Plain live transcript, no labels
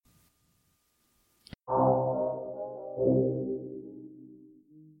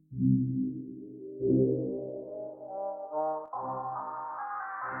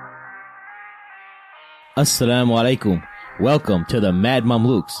Assalamu alaikum. Welcome to the Mad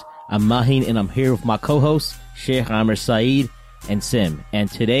Mamluks. I'm Mahin and I'm here with my co-hosts, Sheikh Amir, Saeed, and Sim.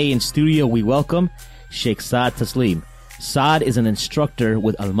 And today in studio we welcome Sheikh Saad Tasleem. Saad is an instructor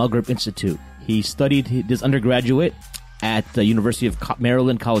with Maghrib Institute. He studied his undergraduate at the University of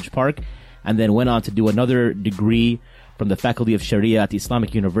Maryland, College Park, and then went on to do another degree from the Faculty of Shariah at the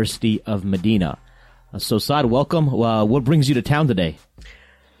Islamic University of Madinah. So Saad, welcome. What brings you to town today?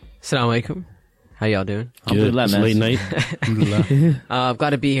 Assalamu alaikum. How y'all doing? Good. It's late night. I'm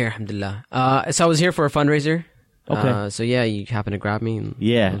glad to be here. Alhamdulillah. So I was here for a fundraiser. Okay. So yeah, you happened to grab me.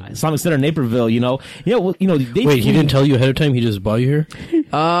 Yeah. Islamic Center, Naperville. Wait, he didn't tell you ahead of time? He just brought you here?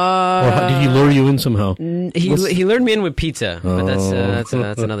 Or did he lure you in somehow? He lured me in with pizza, but that's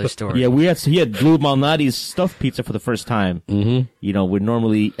another story. Yeah, he had Blue Malnati's stuffed pizza for the first time. Mm-hmm. We're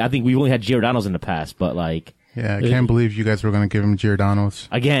normally, I think we've only had Giordano's in the past, but like. Yeah, I can't believe you guys were going to give him Giordano's.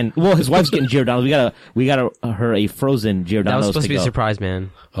 Again, well, his wife's getting Giordano's. We got her a frozen Giordano's. That was supposed to be a go. Surprise,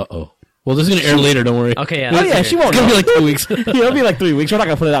 man. Uh-oh. Well, this is going to air later, don't worry. Okay, yeah. Oh, yeah, she won't. It's going to be like 2 weeks. Yeah, it'll be like 3 weeks. We're not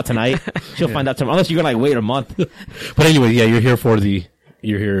going to put it out tonight. She'll find out tomorrow. Unless you're going to wait a month. But anyway, yeah, you're here in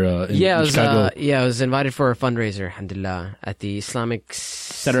Chicago. I was invited for a fundraiser, alhamdulillah, at the Islamic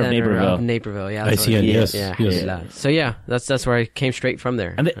Center of Naperville. Yeah, ICN, yes. Yeah, yes. So yeah, that's where I came straight from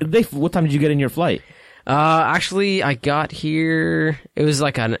there. And what time did you get in your flight? Actually, I got here, it was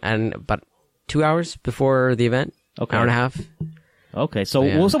like about 2 hours before the event. Okay. Hour and a half. Okay, so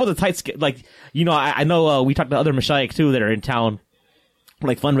what's up with the tight I know we talked to other mashayikh too that are in town,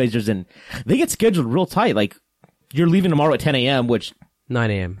 like fundraisers, and they get scheduled real tight. Like, you're leaving tomorrow at 10 a.m., which... 9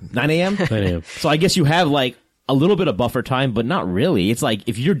 a.m. 9 a.m.? 9 a.m. So I guess you have, like, a little bit of buffer time, but not really. It's like,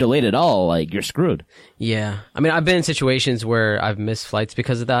 if you're delayed at all, like, you're screwed. Yeah. I mean, I've been in situations where I've missed flights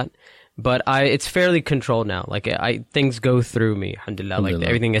because of that. But it's fairly controlled now. Like, things go through me, alhamdulillah. Like,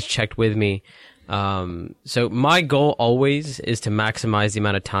 everything gets checked with me. So my goal always is to maximize the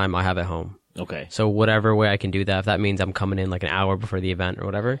amount of time I have at home. Okay. So whatever way I can do that, if that means I'm coming in like an hour before the event or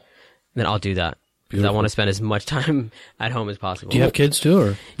whatever, then I'll do that. Because I want to spend as much time at home as possible. Do you have kids too,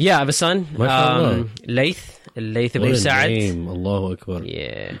 or? Yeah, I have a son. Laith ibn Saad. What a name. Allahu Akbar.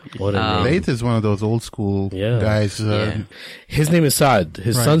 Yeah. What a name. Laith is one of those old school guys. His name is Saad.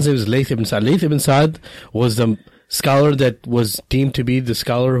 His son's name is Laith ibn Saad. Laith ibn Saad was the scholar that was deemed to be the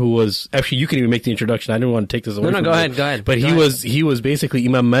scholar who was... Actually, you can even make the introduction. I didn't want to take this away from go ahead. But he was basically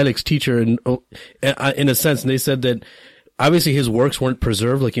Imam Malik's teacher in a sense. And they said that obviously his works weren't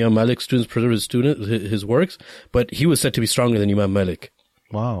preserved, like Imam Malik's students preserved his works, but he was said to be stronger than Imam Malik.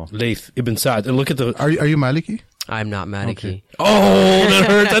 Wow. Laith ibn Saad. And look at the... Are you Maliki? I'm not Maliki. Okay. Oh, that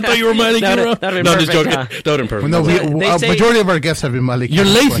hurts. I thought you were Maliki. No, just joking. That would perfect. Well, no, majority of our guests have been Maliki. You're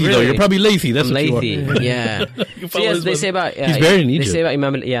Lathy, though. You're probably Lathy. That's what you are. Yeah. So yes, they say about... he's buried in Egypt. They say about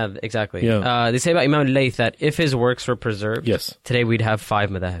Imam... Yeah, exactly. Yeah. They say about Imam Layth that if his works were preserved, today we'd have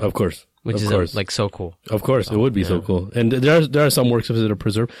 5 madhab. Of course. Which is like so cool. Of course, it would be so cool. And there are some works of his that are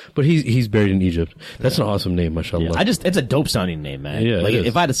preserved, but he's buried in Egypt. That's an awesome name, mashallah. Yeah. It's a dope sounding name, man. Yeah, like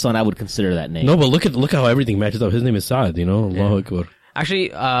if I had a son, I would consider that name. No, but look how everything matches up. His name is Saad, Allahu Akbar.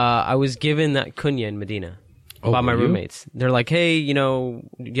 Actually, I was given that kunya in Medina by my roommates. They're like, hey, do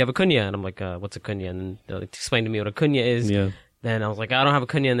you have a kunya? And I'm like, what's a kunya? And they explain to me what a kunya is. Yeah. Then I was like, I don't have a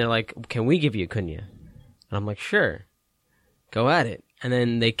kunya. And they're like, can we give you a kunya? And I'm like, sure. Go at it. And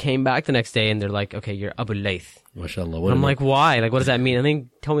then they came back the next day and they're like, okay, you're Abu Layth. MashaAllah. I'm like, why? Like, what does that mean? And they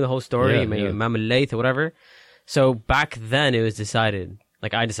told me the whole story, Imam Layth or whatever. So back then it was decided,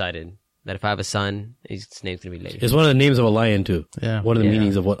 like I decided, that if I have a son, his name's going to be Layth. It's one of the names of a lion too. Yeah. One of the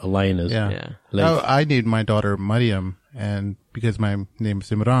meanings of what a lion is. Yeah. I named my daughter Maryam, and because my name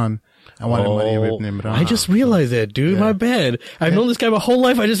is Imran, I wanted Maryam ibn Imran. I just realized that, dude. My bad. I've known this guy my whole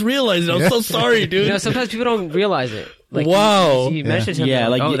life. I just realized it. I'm so sorry, dude. Sometimes people don't realize it. Like, wow. You mentioned something. Yeah,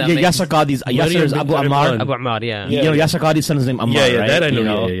 like Yasser Qadi's Yasser's Abu Ammar. Abu Ammar, yeah. Yasser Qadi's son's name Ammar, right? That I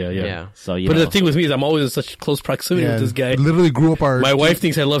know. Yeah. So, but the thing with me is I'm always in such close proximity with this guy. Literally grew up my wife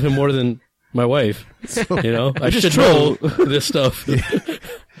thinks I love him more than my wife. I should know this stuff.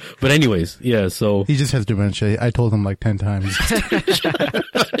 But anyways, so... He just has dementia. I told him like 10 times.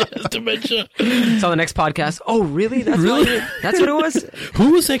 Dementia. It's on the next podcast. Oh, really? That's that's what it was?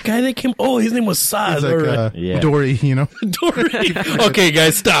 Who was that guy that came... Oh, his name was Saad. Like, Dory, Dory. Okay,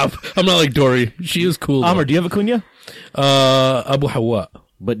 guys, stop. I'm not like Dory. She is cool. Amr, do you have a kunya? Abu Hawa.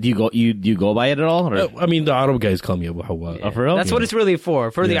 But do you go by it at all? Or? I mean, the Arab guys call me Abu Hawa. Oh, for real? That's what it's really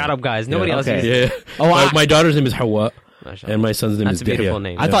for the Arab guys. Nobody else uses it. Yeah. My daughter's name is Hawa. Mashallah. And my son's name That's is a beautiful Dihya.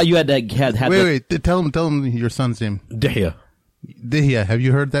 name. I thought you had Wait. Tell him your son's name. Dihya. Dihya. Have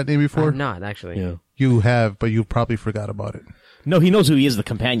you heard that name before? I'm not actually. Yeah. You have, but you probably forgot about it. No, he knows who he is, the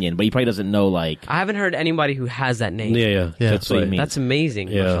companion, but he probably doesn't know, like... I haven't heard anybody who has that name. Yeah. That's what you mean. That's amazing.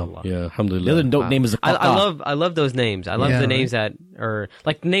 Yeah. Mashallah. Yeah. The Alhamdulillah. other dope name is I love those names. I love Yeah, the names that are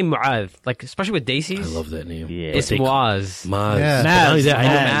like the name Mu'adh, like especially with Daisies. I love that name. Yeah. It's Muaz. Maz. Yeah. But not only that, I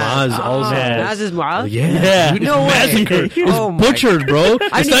know Maz. Maz also. Maz is Mu'adh? Yeah. No way. Massacred. It's Oh my- butchered, bro.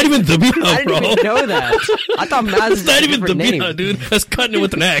 It's not even I Dabia, didn't bro. even know that. I thought Maz It's is not a even different name. Dabia, dude. That's cutting it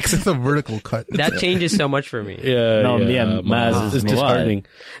with an axe. It's a vertical cut. That changes so much for me. Yeah. No, yeah, Maz is It's Maz. disheartening.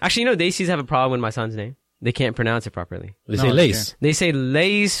 Actually, Daisies have a problem with my son's name. They can't pronounce it properly. They say lace. They say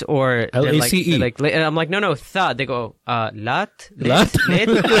lace or L-A-C-E. and I'm like, no, tha. They go, lat. Lat? Lit.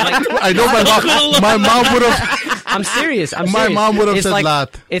 I'm like, I know my mom would have. I'm serious. I'm My serious. mom would have It's said like,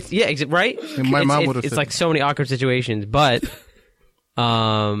 lat. It's right. My mom would have It's said like so many awkward situations, but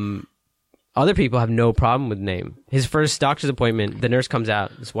other people have no problem with the name. His first doctor's appointment, the nurse comes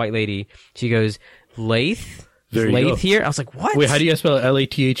out, this white lady. She goes, Lath. There you Lath go. here. I was like, what? Wait, how do you spell it?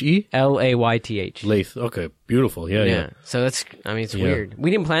 L-A-T-H-E? Layth. Lace. Okay. Beautiful. Yeah. So that's. I mean, it's weird.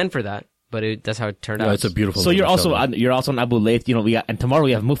 We didn't plan for that, but that's how it turned out. Yeah, it's a beautiful So name, you're also inshallah. you're also on Abu Layth. You know, and tomorrow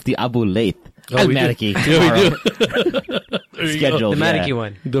we have Mufti Abu Layth. Oh, we do. Al-Maliki. Yeah, we do. Scheduled. the yeah. Maliki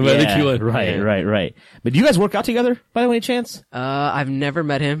one. The Maliki one. Right. But do you guys work out together by any chance? I've never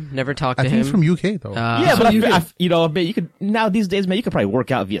met him. Never talked I to think him. he's from UK though. Yeah, but I bet you could now these days, man. You could probably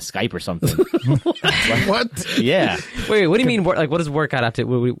work out via Skype or something. What? Yeah, Wait, what do you mean? Like, what does workout have to?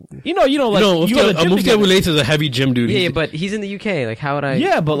 you know, like No, you go to the gym Mufti together. Abu Laith is a heavy gym dude. Yeah, but he's in the UK. Like, how would I?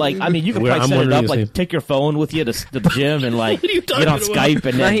 Yeah, but like, I mean, you could Well, probably I'm set it wondering up, the like, same. take your phone with you to the gym and like are you get on talking Skype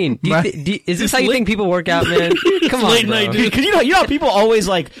and then. Mahin, is this how you think people work out, man? Come on, late bro. night, dude. Because you know how people always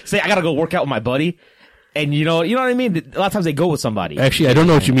like say, I gotta go work out with my buddy, and you know what I mean. A lot of times they go with somebody. Actually, I don't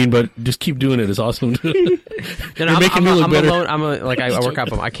know what you mean, but just keep doing it. It's awesome. No, You're making me look I'm better. alone. I work out,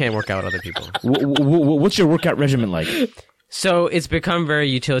 but I can't work out with other people. What's your workout regimen like? So it's become very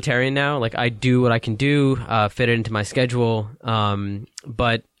utilitarian now. Like, I do what I can do, fit it into my schedule.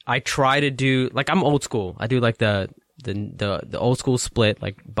 But I try to do, like, I'm old school. I do like the old school split,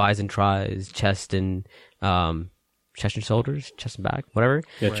 like bis and tris, chest and shoulders, chest and back, whatever.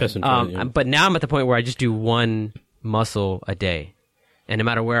 Yeah, chest and try, yeah. But now I'm at the point where I just do one muscle a day. And no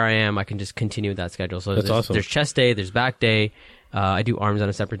matter where I am, I can just continue with that schedule. So That's awesome. There's chest day, there's back day. I do arms on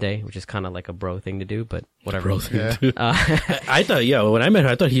a separate day, which is kind of like a bro thing to do, but whatever. Bro thing, dude. I thought, when I met her,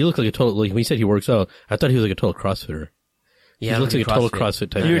 I thought he looked like a total, like when he said he works out, I thought he was like a total CrossFitter. Yeah, He looks like a total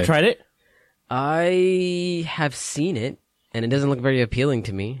CrossFit type Have you guy. ever tried it? I have seen it, and it doesn't look very appealing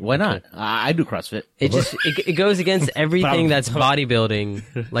to me. Why not? I do CrossFit. It just it goes against everything that's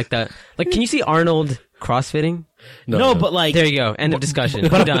bodybuilding. Like can you see Arnold CrossFitting? No, but like There you go. End of discussion.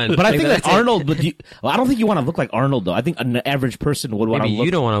 I'm done. But I think that's that it. Arnold. I don't think you want to look like Arnold though. I think an average person would want to Maybe look.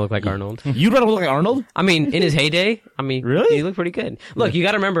 you don't want to look like Arnold. You'd want to look like Arnold. I mean, in his heyday, Really? he looked pretty good. Look, you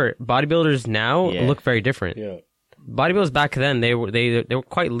got to remember, bodybuilders now Yeah. look very different. Yeah. Bodybuilders back then, they were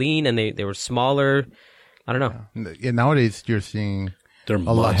quite lean and they were smaller. I don't know. Yeah, nowadays you're seeing They're a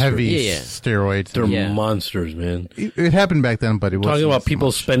lot monsters. heavy Yeah. steroids. They're Yeah. monsters, man. It happened back then, but it was Talking about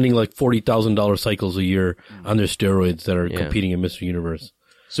people spending like $40,000 cycles a year on their steroids that are Yeah. competing in Mr. Universe.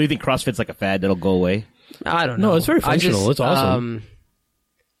 So you think CrossFit's like a fad that'll go away? I don't know. No, it's very I functional. It's awesome.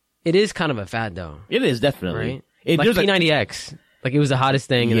 It is kind of a fad, though. It is definitely. Right? It, Like there's a- P90X. Like, it was the hottest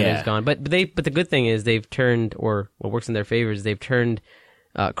thing and then Yeah. it's gone. But the good thing is they've turned, or what works in their favor is they've turned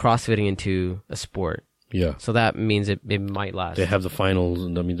CrossFitting into a sport. Yeah. So that means it might last. They have the finals,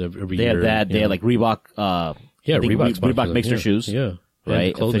 and I mean, every they year. have that. They yeah. have like Reebok. Yeah, I think Reebok sponsors Reebok them, makes their yeah. shoes. Yeah. Right,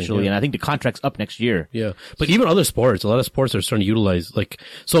 And clothing, officially, yeah. and I think the contract's up next year. Yeah. But even other sports, a lot of sports are starting to utilize, like,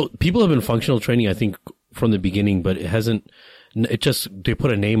 so people have been functional training, I think, from the beginning, but they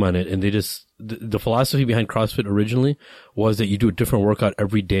put a name on it, and the philosophy behind CrossFit originally was that you do a different workout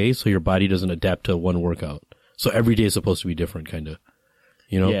every day so your body doesn't adapt to one workout. So every day is supposed to be different, kind of.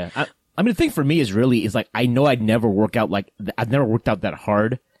 You know? Yeah. I mean, the thing for me is like, I know I've never worked out that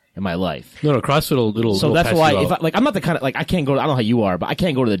hard in my life. No, CrossFit So it'll that's pass why, you out. I'm not the kind of, like, I can't go, I don't know how you are, but I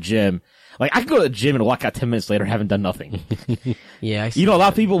can't go to the gym. Like, I can go to the gym and walk out 10 minutes later, haven't done nothing. Yeah, I see. You know, a lot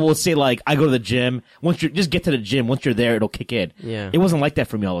of people will say, like, I go to the gym. Just get to the gym. Once you're there, it'll kick in. Yeah. It wasn't like that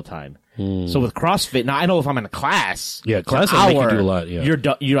for me all the time. So with CrossFit, now I know if I'm in a class. Yeah, for class an will make you hour, do a lot, yeah.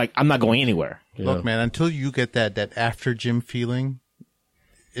 You're like, I'm not going anywhere. Look, man, until you get that after gym feeling,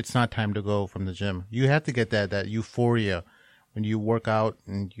 it's not time to go from the gym. You have to get that euphoria when you work out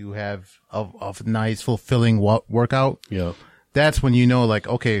and you have a nice, fulfilling workout. Yeah. That's when you know, like,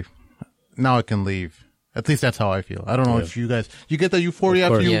 okay, now I can leave. At least that's how I feel. I don't know if you guys, you get that euphoria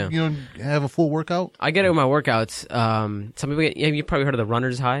after you have a full workout? I get it with my workouts. Some people get, you probably heard of the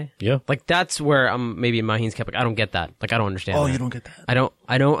runner's high. Yeah. Like that's where I'm maybe Mahin's kept. Like, I don't get that. Like I don't understand. Oh, that. you don't get that?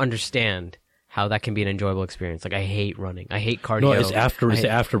 I don't understand how that can be an enjoyable experience. Like I hate running. I hate cardio. No, it's after. It's the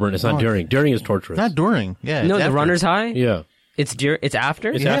afterburn. It's not during. During is torturous. Not during. Yeah. No, it's the after. runner's high. Yeah. It's after.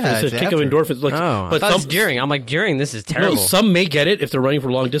 It's Yeah, after. It's it's a kick of after. endorphins. Like, Oh, but I thought it was during. I'm like during. This is terrible. No, some may get it if they're running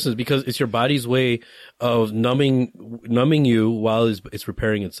for long distance because it's your body's way of numbing you while it's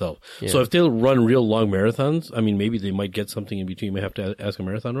repairing itself. Yeah. So if they'll run real long marathons, I mean, maybe they might get something in between. You may have to ask a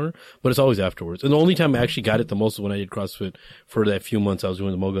marathon runner, but it's always afterwards. And the only time I actually got it the most was when I did CrossFit for that few months I was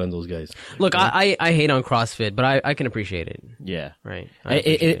doing the Moga and those guys. Look, I hate on CrossFit, but I can appreciate it. Yeah. Right.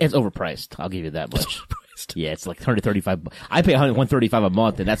 It's overpriced. I'll give you that much. Yeah, it's like $135. I pay $135 a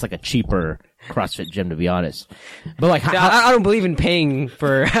month, and that's like a cheaper CrossFit gym, to be honest. But like, I don't believe in paying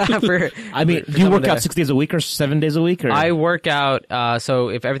for. I mean, do you work out 6 days a week or 7 days a week? Or? I work out. So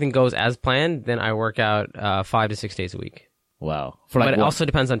if everything goes as planned, then I work out 5 to 6 days a week. Wow. But it also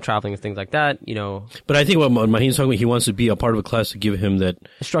depends on traveling and things like that, you know. But I think what Mahin's talking about, he wants to be a part of a class to give him that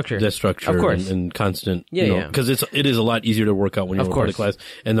structure. That structure. Of course. And constant. Yeah. Because it is a lot easier to work out when you're in a class.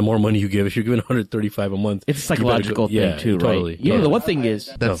 And the more money you give, if you're giving $135 a month. It's a psychological thing too, totally, right? You know, the one thing is.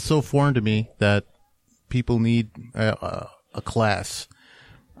 That's so foreign to me that people need a class.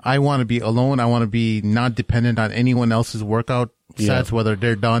 I want to be alone. I want to be not dependent on anyone else's workout sets, whether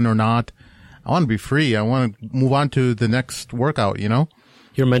they're done or not. I want to be free. I want to move on to the next workout, you know?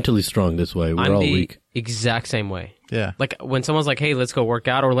 You're mentally strong this way. We're all weak. Exact same way. Yeah. Like when someone's like, hey, let's go work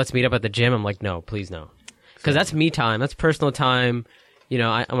out or let's meet up at the gym, I'm like, no, please no. Because that's me time. That's personal time. You know,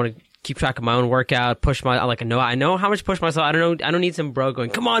 I want to keep track of my own workout, I know how much to push myself. I don't need some bro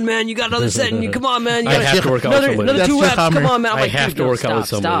going, come on, man, you got another set in you. Come on, man. You I have to work out with somebody. Another 2 reps. Come on, man. I'm I like, have to work out with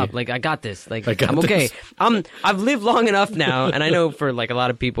somebody. Stop. Like, I got this. Like, I got I'm okay. this. I've lived long enough now, and I know for like a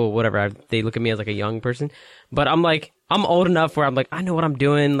lot of people, whatever, they look at me as like a young person, but I'm like, I'm old enough where I'm like, I know what I'm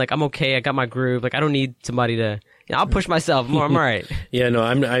doing. Like, I'm okay. I got my groove. Like, I don't need somebody to, you know, I'll push myself. I'm all right. Yeah, no,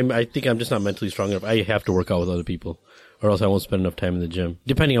 I think I'm just not mentally strong enough. I have to work out with other people or else I won't spend enough time in the gym,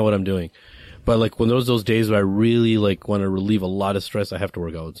 depending on what I'm doing. But like when there's those days where I really like want to relieve a lot of stress, I have to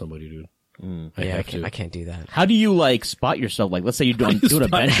work out with somebody, dude. I can't do that. How do you like spot yourself? Like, let's say you're doing a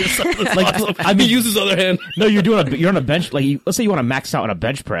bench. I mean, use his other hand. No, you're on a bench. Like, let's say you want to max out on a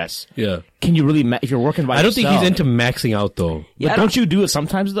bench press. Yeah. Can you really? If you're working by I don't yourself, think he's into maxing out though. Yeah, don't you do it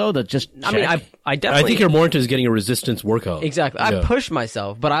sometimes though? That just. I mean, I definitely. I think you're more into getting a resistance workout. Exactly. I push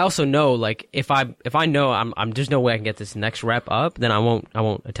myself, but I also know like if I know I'm there's no way I can get this next rep up, then I won't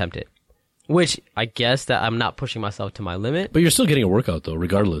attempt it. Which I guess that I'm not pushing myself to my limit. But you're still getting a workout though,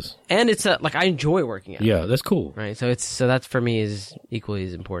 regardless. And it's like I enjoy working out. Yeah, that's cool. Right. So that's for me is equally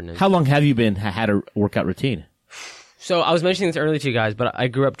as important. How long have you had a workout routine? So I was mentioning this earlier to you guys, but I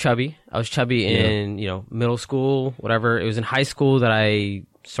grew up chubby. I was chubby in, middle school, whatever. It was in high school that I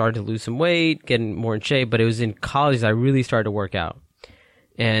started to lose some weight, getting more in shape, but it was in college that I really started to work out.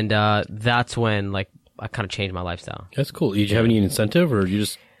 And that's when like I kind of changed my lifestyle. That's cool. Did you have any incentive or you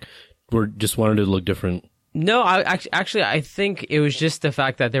just wanted to look different? No, I think it was just the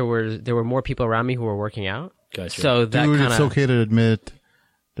fact that there were more people around me who were working out. Gotcha. So that Dude, it's okay to admit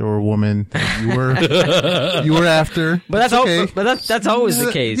there were women that you were after. But that's okay. That's always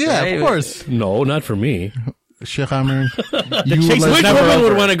the case. Yeah, right? of course. No, not for me. Sheikh Amir, Which woman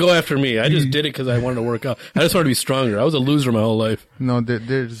would want to go after me? I just did it because I wanted to work out. I just wanted to be stronger. I was a loser my whole life. No,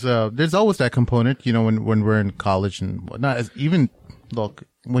 there's always that component. You know, when we're in college and whatnot. Even look,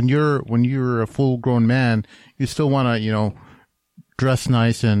 when you're a full grown man, you still want to dress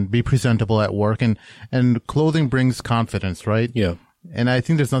nice and be presentable at work, and clothing brings confidence, right? Yeah. And I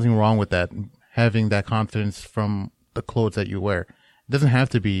think there's nothing wrong with that, having that confidence from the clothes that you wear. It doesn't have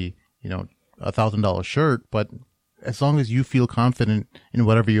to be $1,000 shirt, but as long as you feel confident in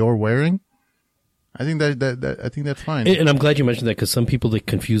whatever you're wearing, I think I think that's fine. And I'm glad you mentioned that because some people, they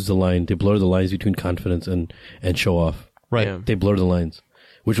confuse the line. They blur the lines between confidence and show off. Right. Yeah. They blur the lines.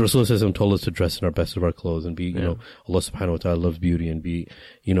 Which Rasulullah told us to dress in our best of our clothes and be, Allah subhanahu wa ta'ala loves beauty and be,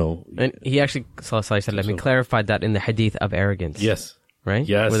 And he actually, let me clarify that in the hadith of arrogance. Yes. Right?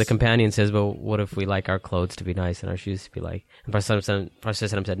 Yes. Where the companion says, well, what if we like our clothes to be nice and our shoes to be like, and Prophet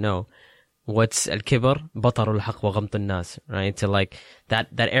said, no. What's al-kibr? Batarul haq wa ghamtun nas. Right? To like, that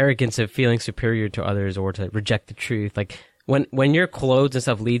arrogance of feeling superior to others or to reject the truth. Like, when your clothes and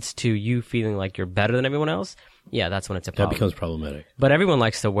stuff leads to you feeling like you're better than everyone else, yeah, that's when it's a problem. That becomes problematic. But everyone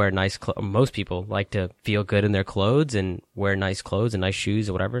likes to wear nice clothes. Most people like to feel good in their clothes and wear nice clothes and nice shoes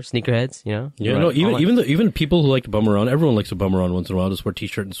or whatever. Sneakerheads, you know? Yeah, no, even people who like to bum around, everyone likes to bum around once in a while, just wear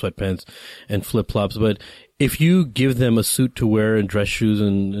t-shirt and sweatpants and flip-flops. But if you give them a suit to wear and dress shoes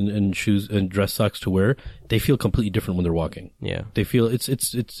and shoes and dress socks to wear, they feel completely different when they're walking. Yeah. They feel it's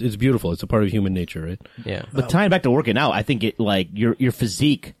beautiful. It's a part of human nature, right? Yeah. But tying back to working out, I think it like your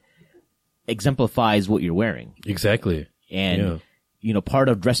physique exemplifies what you're wearing. Exactly. And, you know, part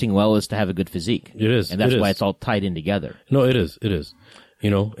of dressing well is to have a good physique. It is. And that's why it's all tied in together. No, it is. It is. You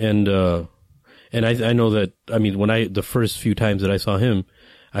know, and I know that, I mean, the first few times that I saw him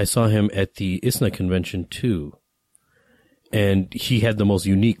at the ISNA convention too. And he had the most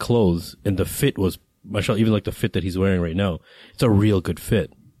unique clothes and the fit was, mashallah, even like the fit that he's wearing right now. It's a real good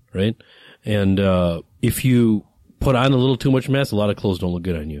fit, right? And, if you put on a little too much mass, a lot of clothes don't look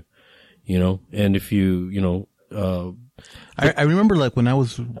good on you. You know, and if I remember like when I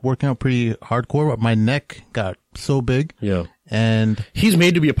was working out pretty hardcore, my neck got so big. Yeah. And he's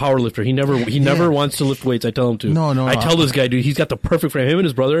made to be a power lifter. He never wants to lift weights. I tell him to. No. I tell this guy, dude, he's got the perfect frame. Him and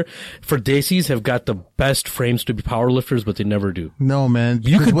his brother, for Desis, have got the best frames to be power lifters, but they never do. No, man.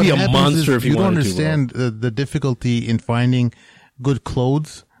 You could be a monster if you wanted to. You don't understand the difficulty in finding good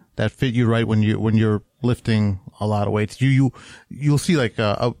clothes that fit you right when you're lifting a lot of weights. You'll see like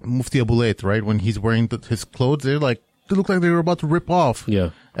Mufti Abu Layth, right? When he's wearing his clothes, they look like they were about to rip off. Yeah.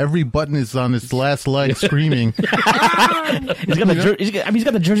 Every button is on his last leg screaming. He's got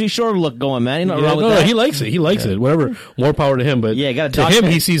the Jersey Shore look going, man. He likes it. He likes it. Whatever. More power to him. But to him,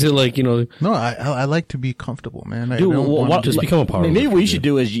 he sees it like, you know. No, I like to be comfortable, man. Just become a power lifter. Maybe what you should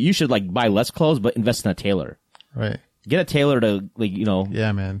do is you should like buy less clothes, but invest in a tailor. Right. Get a tailor to like, you know.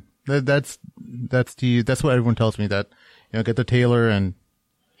 Yeah, man. That's what everyone tells me, that, you know, get the tailor and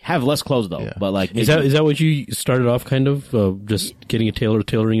have less clothes though. Yeah. But like, is that what you started off kind of, just getting a tailor,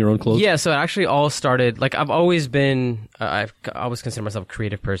 tailoring your own clothes? Yeah. So it actually all started, like I've always been, I've always considered myself a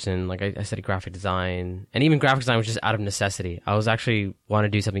creative person. Like I studied graphic design, and even graphic design was just out of necessity. I was actually want to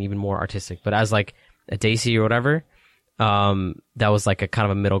do something even more artistic, but as like a Desi or whatever, that was like a kind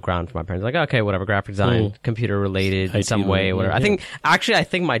of a middle ground for my parents. Like, okay, whatever, graphic design, computer related in some way, whatever. Yeah. I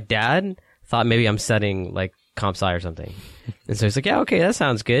think my dad thought maybe I'm studying like comp sci or something. And so he's like, yeah, okay, that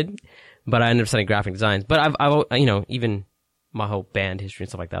sounds good. But I ended up studying graphic design. But I've, you know, even my whole band history and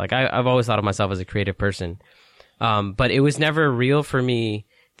stuff like that. Like I've always thought of myself as a creative person. But it was never real for me,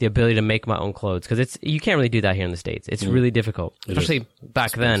 the ability to make my own clothes. Cause you can't really do that here in the States. It's really difficult, especially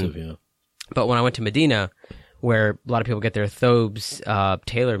back then. Yeah. But when I went to Medina, where a lot of people get their thobes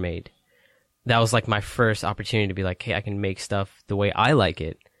tailor-made, that was like my first opportunity to be like, hey, I can make stuff the way I like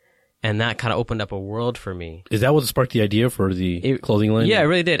it. And that kind of opened up a world for me. Is that what sparked the idea for the clothing line? Yeah, it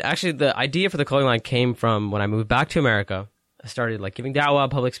really did. Actually, the idea for the clothing line came from when I moved back to America. I started like giving da'wah,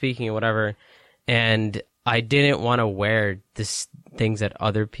 public speaking and whatever. And I didn't want to wear things that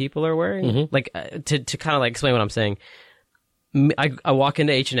other people are wearing. Mm-hmm. Like to kind of like explain what I'm saying. I walk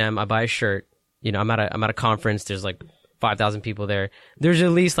into H&M, I buy a shirt. You know, I'm at a conference. There's like 5,000 people there. There's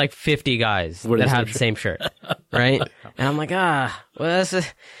at least like 50 guys that have the same shirt, right? And I'm like, well, that's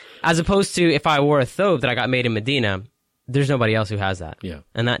as opposed to if I wore a thobe that I got made in Medina, there's nobody else who has that. Yeah.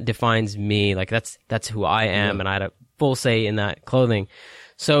 And that defines me. Like that's who I am. Yeah. And I had a full say in that clothing.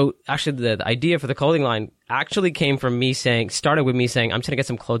 So actually the idea for the clothing line actually came from started with me saying, I'm just going to get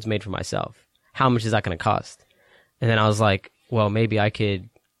some clothes made for myself. How much is that going to cost? And then I was like, well, maybe I could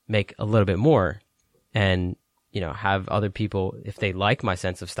make a little bit more and, you know, have other people, if they like my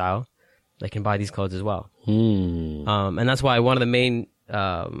sense of style, they can buy these clothes as well. And that's why one of the main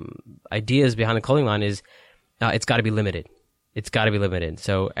ideas behind the clothing line is it's got to be limited. It's got to be limited.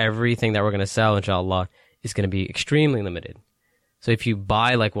 So everything that we're going to sell, inshallah, is going to be extremely limited. So if you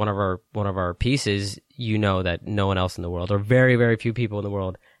buy like one of our pieces, you know that no one else in the world, or very, very few people in the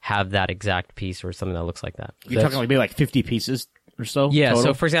world, have that exact piece or something that looks like that. You're talking like maybe like 50 pieces or so? Yeah. Total?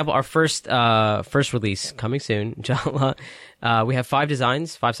 So for example, our first release coming soon, inshallah, we have 5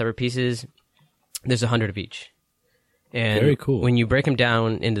 designs, 5 separate pieces. There's 100 of each. And very cool. When you break them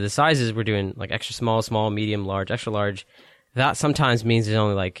down into the sizes, we're doing like extra small, medium, large, extra large. That sometimes means there's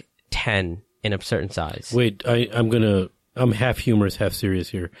only like 10 in a certain size. Wait, I'm half humorous, half serious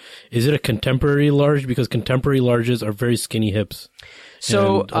here. Is it a contemporary large? Because contemporary larges are very skinny hips.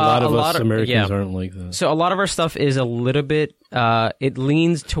 So and a lot of Americans aren't like that. So a lot of our stuff is a little bit. It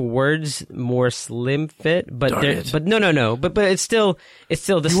leans towards more slim fit, but no. But it's still the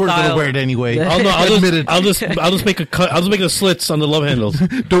style. You weren't gonna wear it anyway. I'll just make a cut. I'll just make the slits on the love handles.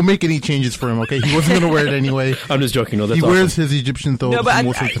 Don't make any changes for him, okay? He wasn't gonna wear it anyway. I'm just joking. No, that's he wears his Egyptian thobes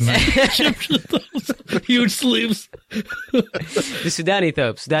most of the Huge sleeves. The Sudani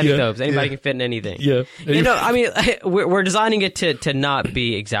thobes. Anybody can fit in anything. Yeah. You know, I mean, we're designing it to not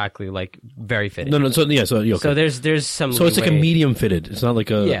be exactly like very fitted. No. So okay. So there's some. So it's like a leeway. medium fitted. It's not like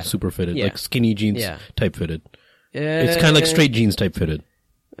a super fitted, like skinny jeans type fitted. It's kind of like straight jeans type fitted.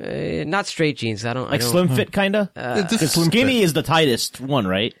 Not straight jeans. I don't like slim fit, kind of. Skinny is the tightest one,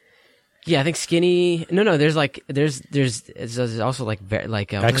 right? Yeah, I think skinny. No. There's also like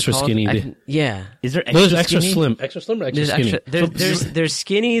extra skinny. Yeah. Is there? There's extra slim, extra slim, or extra skinny. There's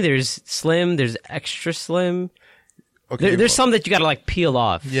skinny. There's slim. There's extra slim. Okay, there's some that you gotta like peel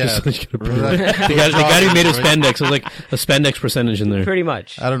off. Yeah. The guy who made a spandex, so like a spandex percentage in there. Pretty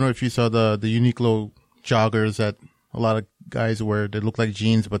much. I don't know if you saw the Uniqlo joggers that a lot of guys wear. They look like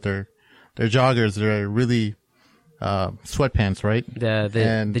jeans, but they're joggers. They're really sweatpants, right? The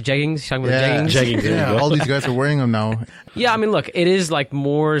jeggings. Talking about the jeggings. Yeah, all these guys are wearing them now. Yeah, I mean, look, it is like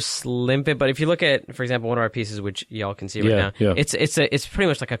more slim fit, but if you look at, for example, one of our pieces, which y'all can see right now, it's pretty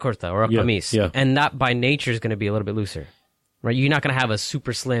much like a kurta or a qamis, and that by nature is going to be a little bit looser, right? You're not going to have a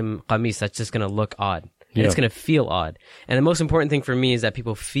super slim qamis that's just going to look odd. And it's going to feel odd. And the most important thing for me is that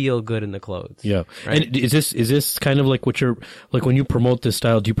people feel good in the clothes. Yeah. Right? And is this kind of like what you're, like when you promote this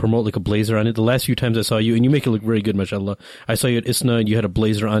style, do you promote like a blazer on it? The last few times I saw you, and you make it look very good, mashallah. I saw you at ISNA and you had a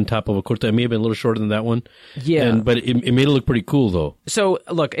blazer on top of a kurta. It may have been a little shorter than that one. Yeah. But it made it look pretty cool though. So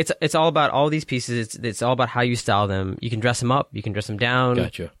look, it's all about all these pieces. It's all about how you style them. You can dress them up. You can dress them down.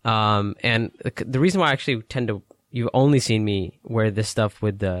 Gotcha. And the reason why I actually you've only seen me wear this stuff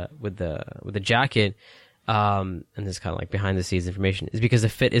with the jacket, and this is kind of like behind the scenes information, is because the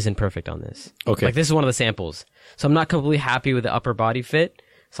fit isn't perfect on this. Okay. Like this is one of the samples. So I'm not completely happy with the upper body fit.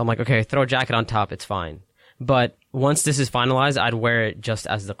 So I'm like, okay, throw a jacket on top, it's fine. But once this is finalized, I'd wear it just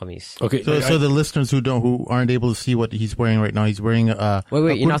as the qamis. Okay. So the listeners who aren't able to see what he's wearing right now, he's wearing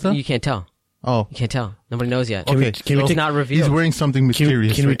Wait, you can't tell. Oh. You can't tell. Nobody knows yet. Can we it's not revealed. He's wearing something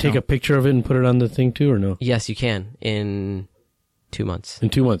mysterious. Can we take a picture of it and put it on the thing too, or no? Yes, you can. In 2 months. In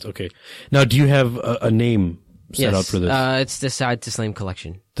 2 months, okay. Now, do you have a name set out for this? It's the Saad Tasleem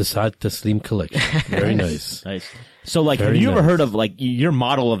collection. The Saad Tasleem collection. Very nice. Nice. So, like, have you ever heard of, like, your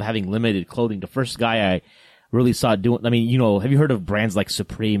model of having limited clothing? The first guy I really saw doing, I mean, you know, have you heard of brands like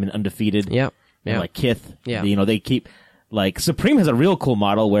Supreme and Undefeated? Yeah. And like Kith? Yeah. You know, they keep, like, Supreme has a real cool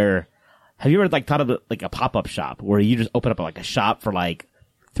model where, have you ever, like, thought of, like, a pop-up shop where you just open up, like, a shop for, like,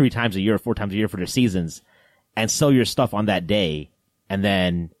 3 times a year or 4 times a year for their seasons and sell your stuff on that day? And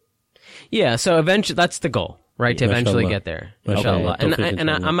then, yeah. So eventually, that's the goal, right? To eventually get there, inshallah. And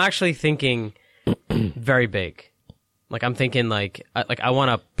I'm actually thinking very big. Like I'm thinking like I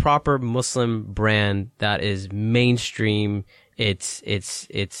want a proper Muslim brand that is mainstream. It's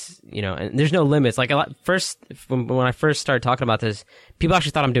you know, and there's no limits. Like when I first started talking about this, people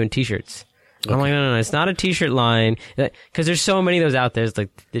actually thought I'm doing T-shirts. Okay. I'm like, no, it's not a T-shirt line. Because there's so many of those out there. It's like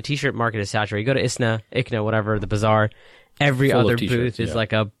the T-shirt market is saturated. You go to ISNA, ICNA, whatever, the bazaar. Every other booth is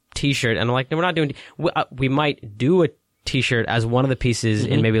like a T-shirt. And I'm like, no, we're not doing... We might do a T-shirt as one of the pieces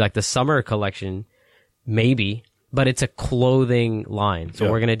in maybe like the summer collection. Maybe. But it's a clothing line.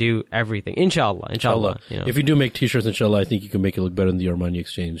 So we're going to do everything. Inshallah. You know. If you do make T-shirts, inshallah, I think you can make it look better than the Armani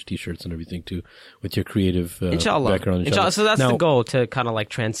Exchange T-shirts and everything too, with your creative background. Inshallah. So that's the goal, to kind of like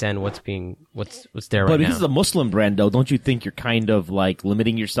transcend what's there right now. But this is a Muslim brand, though. Don't you think you're kind of like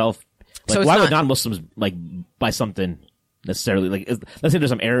limiting yourself? Like, so why would non-Muslims like buy something necessarily? Like, let's say there's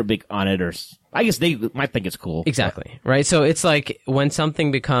some Arabic on it, or I guess they might think it's cool. Exactly. Right. So it's like when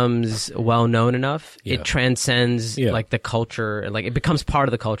something becomes well known enough, it transcends like the culture, like it becomes part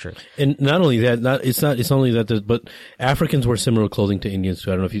of the culture. And not only that, it's only that, but Africans wear similar clothing to Indians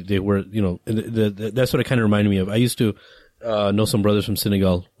too. I don't know if they wear, you know, that's what it kind of reminded me of. I used to know some brothers from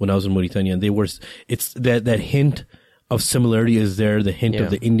Senegal when I was in Mauritania, and they were, it's that hint of similarity is there, the hint of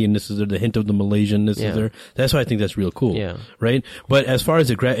the Indianness is there, the hint of the Malaysianness is there. That's why I think that's real cool. Yeah. Right? But as far as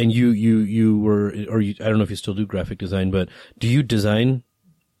the and you were, or I don't know if you still do graphic design, but do you design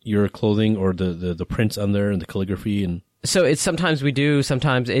your clothing or the prints on there and the calligraphy and? So it's sometimes we do,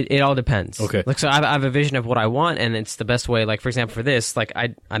 sometimes it all depends. Okay. Like, so I have a vision of what I want, and it's the best way. Like, for example, for this, like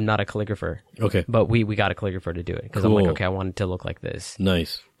I'm not a calligrapher. Okay. But we got a calligrapher to do it. Cause I'm like, okay, I want it to look like this.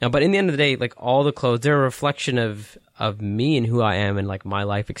 Nice. Now, but in the end of the day, like all the clothes, they're a reflection of me and who I am and like my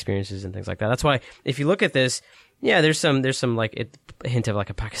life experiences and things like that. That's why if you look at this, there's some like a hint of like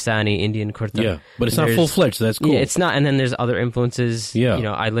a Pakistani, Indian kurta. Yeah, but it's not full-fledged. So that's cool. Yeah, it's not. And then there's other influences. Yeah. You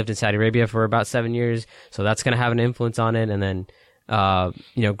know, I lived in Saudi Arabia for about 7 years, so that's going to have an influence on it. And then,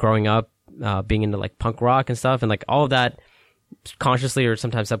 you know, growing up, being into like punk rock and stuff and like all of that, consciously or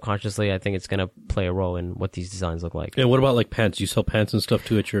sometimes subconsciously, I think it's going to play a role in what these designs look like. And what about like pants? You sell pants and stuff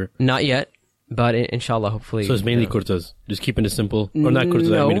too at your... Not yet. But inshallah, hopefully. So it's mainly kurtas. Just keeping it simple. Or not kurtas,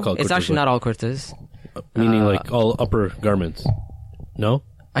 No, I mean to call it kurtas. it's actually not all kurtas. Meaning like all upper garments. No?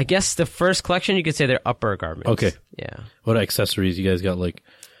 I guess the first collection, you could say they're upper garments. Okay. Yeah. What accessories you guys got like?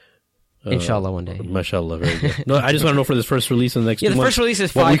 Inshallah, one day. Mashallah, very good. No, I just want to know for this first release in the next 2 months. The first release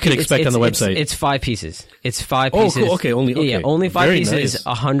is 5 what we can expect on the website. It's 5 pieces. It's 5 Oh, pieces. cool. Okay, only 5 Very pieces, nice.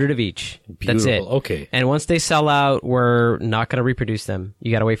 100 of each. Beautiful. That's it. Okay. And once they sell out, we're not going to reproduce them.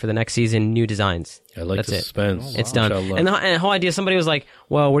 You got to wait for the next season, new designs. I like That's the it. suspense. It's done. Mashallah. And the whole idea, somebody was like,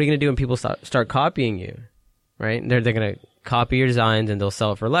 well, what are you going to do when people start copying you? Right? They're going to copy your designs and they'll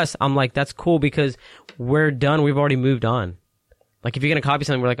sell it for less. I'm like, that's cool because we're done. We've already moved on. Like, if you're going to copy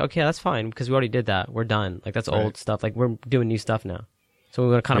something, we're like, okay, that's fine because we already did that. We're done. Like, that's old stuff. Like, we're doing new stuff now. So we're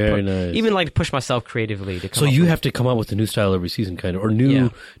going to kind of nice. even like push myself creatively to come So up you with, have to come up with a new style every season, kind of, or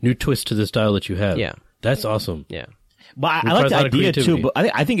new twist to the style that you have. Yeah. That's awesome. Yeah. But I like the Requires a lot of idea too. creativity.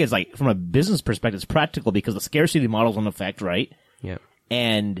 But I think it's like from a business perspective, it's practical because the scarcity model's in effect, right? Yeah.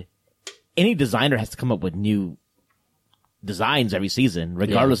 And any designer has to come up with new designs every season,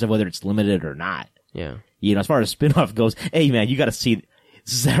 regardless of whether it's limited or not. Yeah. You know, as far as spin-off goes, hey man, you got to see.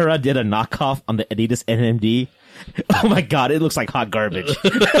 Zara did a knockoff on the Adidas NMD. Oh my god, it looks like hot garbage.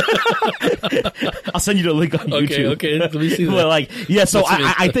 I'll send you the link on YouTube. Okay, let me see that. But like, yeah, so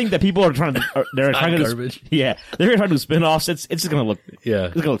I think that people are trying to, they're trying to, garbage. yeah, they're trying to do spin-offs. It's just gonna look, Yeah.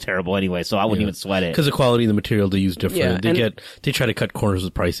 it's gonna look terrible anyway. So I wouldn't even sweat it. Because the quality of the material they use different. Yeah, They try to cut corners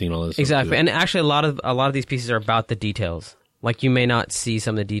with pricing and all this. Exactly. Stuff too. And actually a lot of these pieces are about the details. Like, you may not see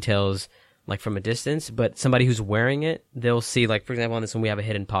some of the details like from a distance, but somebody who's wearing it, they'll see, like, for example, on this one we have a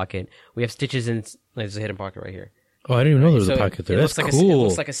hidden pocket. We have stitches in, like, there's a hidden pocket right here. Oh, I didn't even know there was So a pocket there. it That's looks like cool. it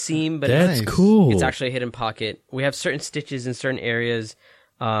looks like a seam, but That's Nice. cool. it's actually a hidden pocket. We have certain stitches in certain areas,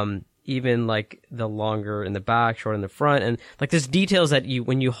 even like the longer in the back, short in the front, and like there's details that you,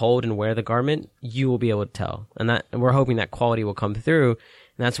 when you hold and wear the garment, you will be able to tell, and we're hoping that quality will come through,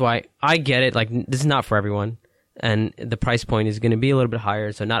 and that's why I get it. Like, this is not for everyone, and the price point is going to be a little bit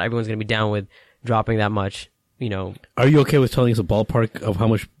higher, so not everyone's going to be down with dropping that much. You know, Are you okay with telling us a ballpark of how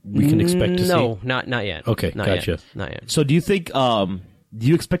much we can expect to see? no, not yet. Okay, not gotcha. Yet. Not yet. So do you think, do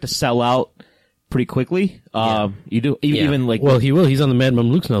you expect to sell out pretty quickly? You do, even like, Well, he will. He's on the Mad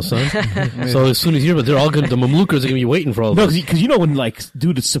Mamluks now, son. So as soon as you're, but they're all good. The Mamlukers are going to be waiting for all no, this. because you know when like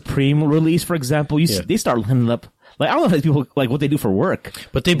do the Supreme release, for example, they start lining up. Like, I don't know if people like what they do for work,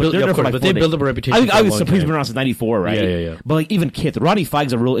 But they build, they're of there for, course, like, but 4 they days. build up a reputation. I think for a long Supreme's time. been around since '94, right? Yeah. But like even Kith, Ronnie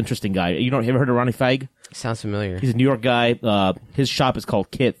Feig's a real interesting guy. You ever heard of Ronnie Feig? Sounds familiar. He's a New York guy. His shop is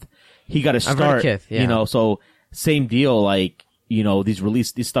called Kith. He got to I've heard start. of Kith, yeah. You know, so same deal. Like, you know, these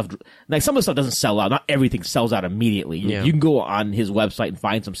stuff. Like, some of the stuff doesn't sell out. Not everything sells out immediately. Yeah. You can go on his website and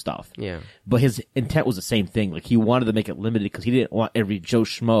find some stuff. Yeah. But his intent was the same thing. Like, he wanted to make it limited because he didn't want every Joe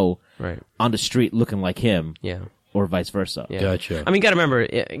Schmo Right. on the street looking like him. Yeah. Or vice versa. Yeah. Gotcha. I mean, gotta remember,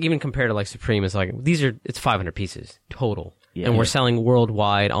 even compared to like Supreme, it's like it's 500 pieces total, and we're selling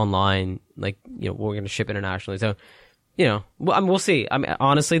worldwide online. Like, you know, we're gonna ship internationally. So, you know, we'll see. I mean,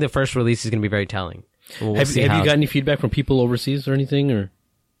 honestly, the first release is gonna be very telling. We'll Have see you how- got any feedback from people overseas or anything? Or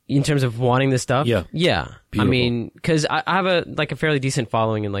in terms of wanting this stuff? Yeah. Yeah. Beautiful. I mean, because I have a fairly decent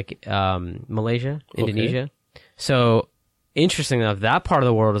following in like Malaysia, Indonesia. So, interesting enough, that part of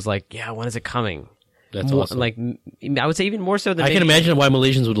the world is like, yeah, when is it coming? that's More, awesome. Like, I would say even more so than I can maybe- imagine why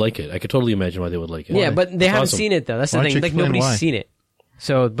Malaysians would like it. I could totally imagine why they would like it. Yeah, but they haven't awesome. seen it though. That's Why the don't thing. you Like, explain nobody's why? seen it.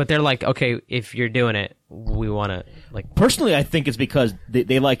 So, but they're like, okay, if you're doing it, we want to like. Personally, I think it's because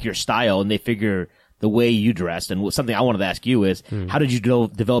they like your style and they figure the way you dressed. And something I wanted to ask you is, how did you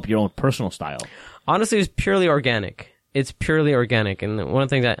develop your own personal style? Honestly, it's purely organic. It's purely organic. And one of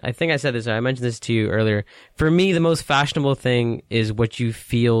the things that I think I said this, I mentioned this to you earlier. For me, the most fashionable thing is what you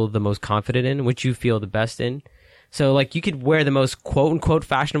feel the most confident in, what you feel the best in. So, like, you could wear the most quote unquote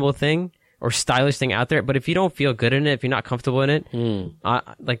fashionable thing or stylish thing out there, but if you don't feel good in it, if you're not comfortable in it,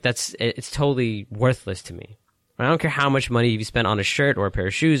 like, it's totally worthless to me. I don't care how much money you spend on a shirt or a pair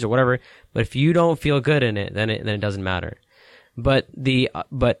of shoes or whatever, but if you don't feel good in it, then it doesn't matter. But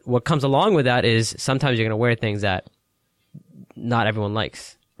what comes along with that is sometimes you're going to wear things that not everyone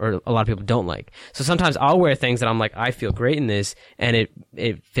likes or a lot of people don't like. So sometimes I'll wear things that I'm like, I feel great in this and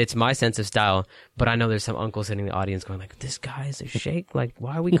it fits my sense of style, but I know there's some uncle sitting in the audience going like, this guy is a sheikh? Like,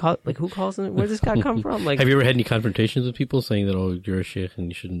 why are we like, who calls him? Where's this guy come from? Like, Have you ever had any confrontations with people saying that, oh, you're a sheikh and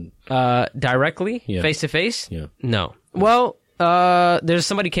you shouldn't? directly, face to face? Yeah. No. Well, there's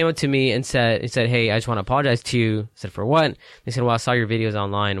somebody came up to me and said, hey, I just want to apologize to you. I said, for what? They said, well, I saw your videos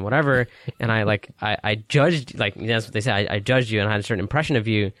online, whatever. And I judged, like, that's what they said. I judged you and I had a certain impression of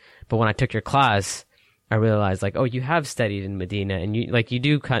you. But when I took your class, I realized, like, oh, you have studied in Medina and you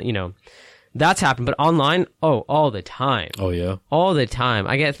do kind of, you know, That's happened. But online, all the time. Oh, yeah. All the time.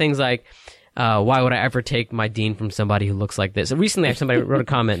 I get things like, why would I ever take my deen from somebody who looks like this? So recently, somebody wrote a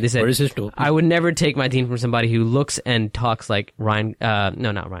comment. They said, I would never take my deen from somebody who looks and talks like Ryan,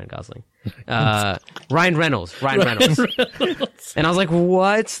 no, not Ryan Gosling. Ryan Reynolds. And I was like,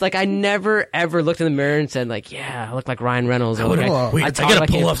 what? Like, I never ever looked in the mirror and said, like, yeah, I look like Ryan Reynolds. I gotta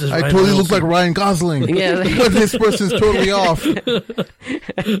pull off this. I totally look like Ryan Gosling. Yeah, but this person's totally off.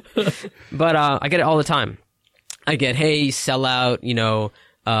 But I get it all the time. I get, hey, sell out, you're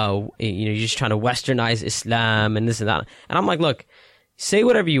just trying to westernize Islam and this and that. And I'm like, look, say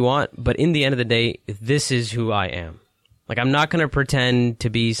whatever you want, but in the end of the day, this is who I am. Like, I'm not going to pretend to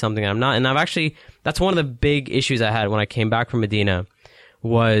be something I'm not. And that's one of the big issues I had when I came back from Medina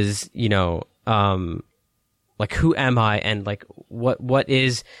was, like, who am I? And like, what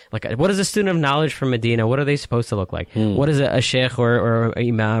is a student of knowledge from Medina? What are they supposed to look like? What is a sheikh or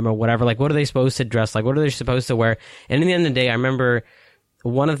imam or whatever? Like, what are they supposed to dress like? What are they supposed to wear? And in the end of the day, I remember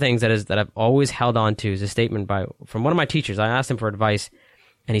one of the things that I've always held on to is a statement from one of my teachers. I asked him for advice.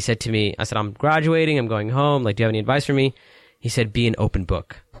 And he said to me, I said, I'm graduating, I'm going home, like, do you have any advice for me? He said, be an open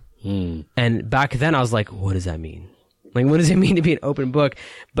book. And back then I was like, what does that mean? Like, what does it mean to be an open book?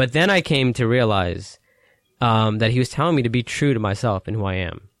 But then I came to realize that he was telling me to be true to myself and who I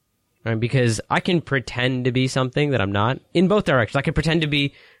am. Right? Because I can pretend to be something that I'm not in both directions. I can pretend to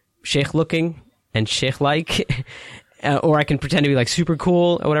be sheikh looking and sheikh like, or I can pretend to be like super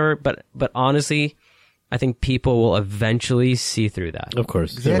cool or whatever. But honestly, I think people will eventually see through that. Of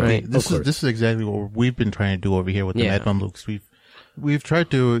course. Exactly. Right? This is exactly what we've been trying to do over here with the Mad Mamluks. We've tried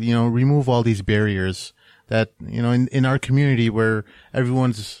to, remove all these barriers that, in our community where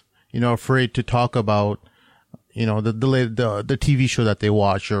everyone's, afraid to talk about, the TV show that they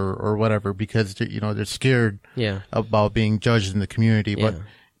watch or whatever because they're scared about being judged in the community. But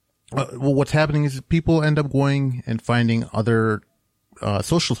what's happening is people end up going and finding other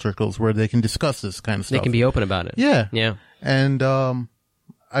social circles where they can discuss this kind of stuff. They can be open about it. Yeah. Yeah. And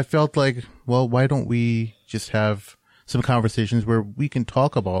I felt like, well, why don't we just have some conversations where we can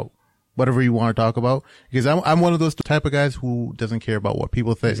talk about whatever you want to talk about? Because I'm one of those type of guys who doesn't care about what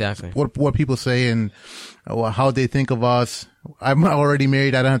people think. Exactly. What people say and how they think of us. I'm already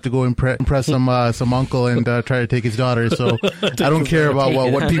married. I don't have to go impress some uncle and try to take his daughter. So I don't care about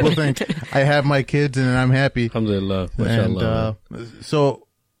what people think. I have my kids and I'm happy. Alhamdulillah. And so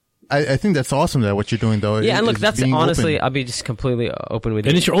I think that's awesome that what you're doing though. Yeah, and look, that's honestly, open. I'll be just completely open with you.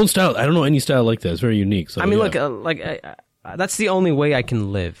 And it's your own style. I don't know any style like that. It's very unique. So, I mean, look, that's the only way I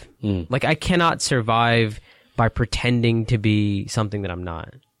can live. Like, I cannot survive by pretending to be something that I'm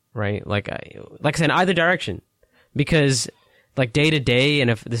not. Right? Like I said, in either direction, because like day to day, and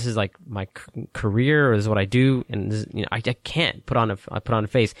if this is like my career or this is what I do, and this, I can't put on a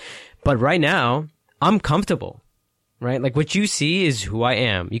face. But right now, I'm comfortable. Right? Like, what you see is who I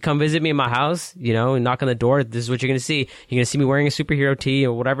am. You come visit me in my house, and knock on the door. This is what you're going to see. You're going to see me wearing a superhero tee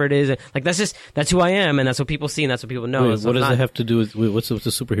or whatever it is. Like, that's who I am, and that's what people see, and that's what people know. Wait, what does it have to do with, what's the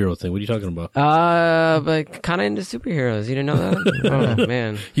superhero thing? What are you talking about? But kind of into superheroes. You didn't know that? Oh,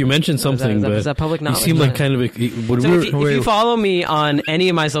 man. You mentioned something, is that public knowledge? You seem like kind of if you follow me on any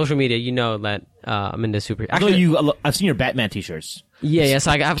of my social media, you know that I'm into superheroes. Actually, I've seen your Batman t-shirts. Yeah, so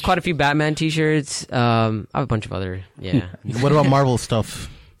I have quite a few Batman t-shirts. I have a bunch of other, What about Marvel stuff?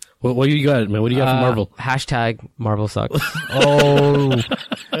 What do you got, man? What do you got from Marvel? Hashtag Marvel sucks. Oh,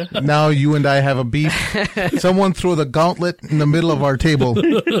 now you and I have a beef. Someone throw the gauntlet in the middle of our table.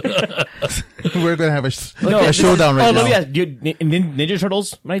 We're gonna have a showdown right now. Let me ask, Ninja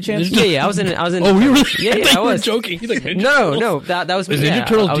Turtles, by chance? Yeah, I was in. Oh, you really? Yeah, I was joking. He's like, no, that was. Is Ninja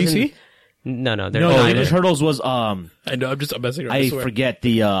Turtles DC? No, Ninja Turtles was I know, I'm messing around. I forget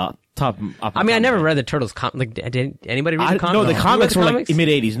the top. I mean, I never read the Turtles. Did anybody read the comics? No, the comics were like mid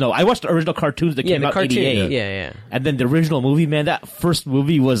 '80s. No, I watched the original cartoons that came out in '88. Yeah. And then the original movie, man, that first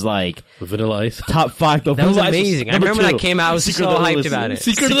movie was like Vanilla Ice. top 5. That was amazing. I remember when that came out. I was so hyped about it.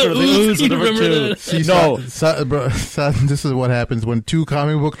 Secret of the Ooze. Remember that? This is what happens when two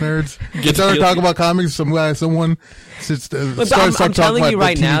comic book nerds get started talking about comics. Someone I'm telling you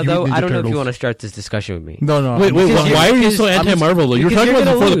right now, though, I don't know if you want to start this discussion with me. No. Wait, why are you so anti-Marvel, though? You were talking about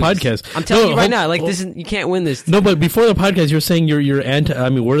before the podcast. I'm telling you right now, like, this is, you can't win this. No, but before the podcast, you're saying you're anti, I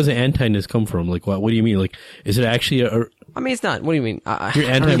mean, where does the anti-ness come from? Like, what do you mean? Like, is it actually I mean, it's not. What do you mean? You're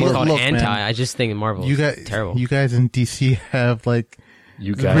anti-Marvel. Anti. I just think Marvel is terrible. You guys in DC have, like,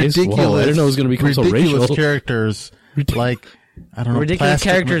 you guys? ridiculous, well, I didn't know it was going to become so racial. Characters, like, I don't know, ridiculous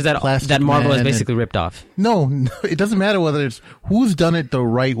characters that Marvel has basically ripped off. No, it doesn't matter whether it's who's done it the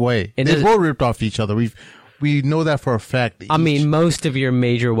right way. They've all ripped off each other. we know that for a fact. I mean, most of your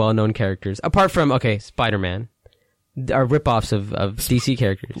major well-known characters, apart from Spider-Man, are rip-offs of DC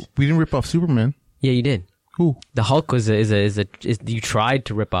characters. We didn't rip off Superman. Yeah, you did. Who? The Hulk you tried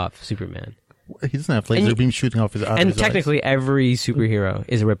to rip off Superman. He doesn't have laser beams shooting off his eyes. And technically, every superhero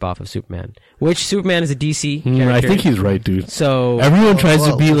is a rip-off of Superman. Which Superman is a DC character. I think he's right, dude. So everyone tries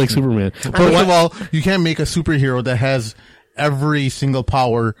to be like Superman. First of all, you can't make a superhero that has every single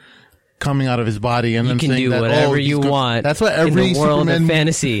power coming out of his body, and you then can saying do that whatever you want. That's what every in the world Superman of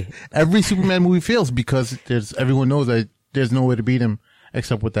fantasy. Every Superman movie fails because everyone knows that there's no way to beat him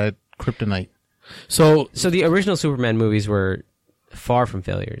except with that kryptonite. So the original Superman movies were far from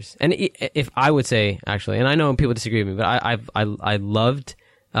failures. And if I would say, actually, and I know people disagree with me, but I loved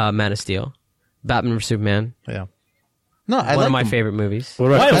Man of Steel, Batman vs Superman. Yeah. No, one of my favorite movies.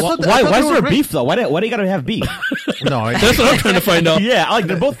 Why is there beef though? Why do you gotta have beef? No, that's what I'm trying to find out. Yeah,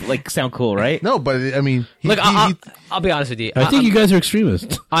 they're both sound cool, right? No, but I mean, I'll be honest with you. I think you guys are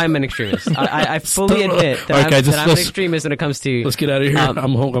extremists. I'm an extremist. I fully admit that I'm an extremist when it comes to. Let's get out of here.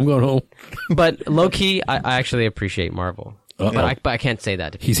 I'm home. I'm going home. But low key, I actually appreciate Marvel. But I can't say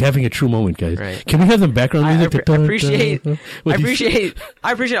that to people. He's having a true moment, guys. Right. Can we have some background music? I appreciate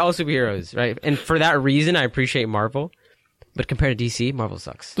all superheroes, right? And for that reason, I appreciate Marvel. But compared to DC, Marvel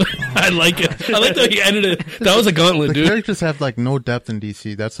sucks. I like it. I like that you ended it. That was a gauntlet, dude. The characters have no depth in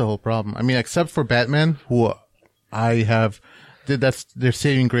DC. That's the whole problem. I mean, except for Batman, who that's their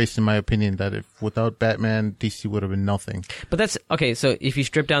saving grace in my opinion. That if without Batman, DC would have been nothing. But that's okay. So if you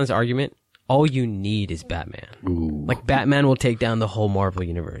strip down this argument, all you need is Batman. Ooh. Like Batman will take down the whole Marvel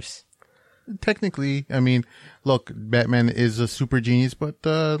universe. Technically, I mean, look, Batman is a super genius, but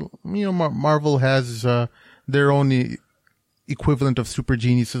Marvel has their own equivalent of super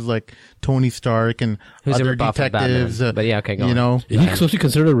geniuses like Tony Stark and other detectives. But yeah, okay, go on. Is he supposed to be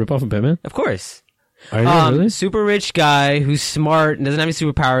considered a ripoff of Batman? Of course. Are you really? Super rich guy who's smart and doesn't have any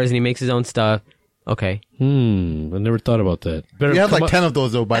superpowers and he makes his own stuff. Okay. I never thought about that. You have 10 of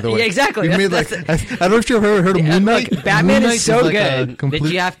those though, by the way. Yeah, exactly. I don't know if you've ever heard of Moon Knight. Look, Batman Moon is so Knight good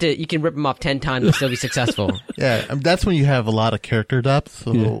that you can rip him off 10 times and still be successful. Yeah, that's when you have a lot of character depth.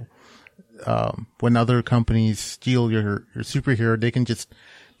 So, when other companies steal your superhero, they can just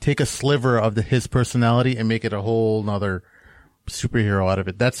take a sliver of his personality and make it a whole nother superhero out of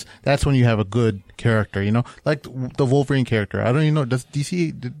it. That's when you have a good character, like the Wolverine character. I don't even know.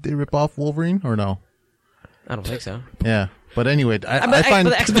 Did they rip off Wolverine or no? I don't think so. Yeah. But anyway, I find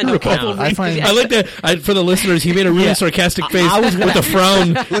the X-Men don't count. I like that. For the listeners, he made a really sarcastic face with a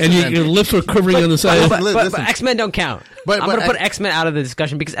frown, and your lips were quivering on the side. But X-Men don't count. I'm going to put X-Men out of the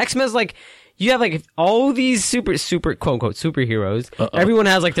discussion because X-Men is you have all these super quote unquote superheroes. Everyone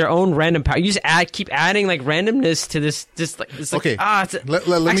has their own random power. You just keep adding randomness to this. Okay. Let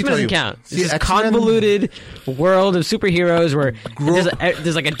X-Men me tell doesn't you. count. It's this convoluted world of superheroes where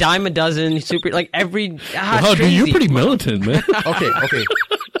there's a dime a dozen every. Wow, dude, you're pretty militant, man. Okay.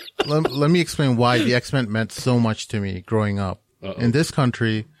 Let me explain why the X-Men meant so much to me growing up. In this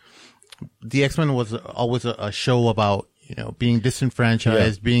country, the X-Men was always a show about being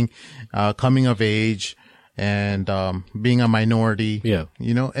disenfranchised, being coming of age, and being a minority. Yeah.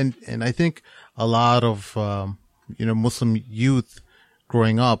 And I think a lot of Muslim youth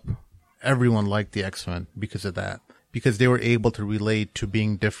growing up, everyone liked the X-Men because of that, because they were able to relate to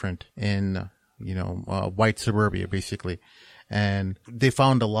being different in white suburbia basically, and they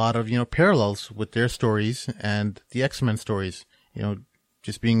found a lot of parallels with their stories and the X-Men stories.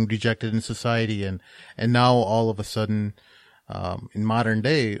 Just being rejected in society, and now all of a sudden, in modern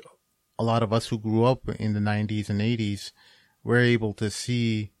day, a lot of us who grew up in the 90s and 80s were able to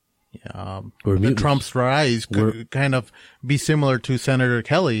see Trump's rise kind of be similar to Senator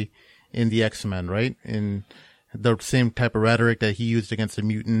Kelly in the X-Men, right? In the same type of rhetoric that he used against the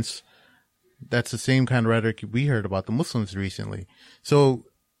mutants. That's the same kind of rhetoric we heard about the Muslims recently. So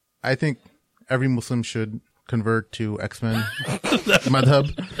I think every Muslim should convert to X-Men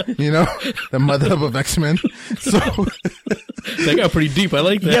madhab, the madhab of X-Men. So that got pretty deep. I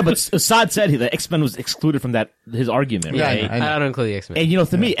like that. Yeah, but Saad said the X-Men was excluded from his argument. Yeah, right? I don't include the X-Men. And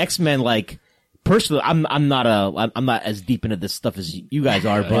to me, X-Men personally, I'm not as deep into this stuff as you guys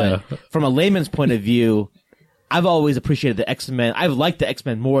are, but from a layman's point of view, I've always appreciated the X-Men. I've liked the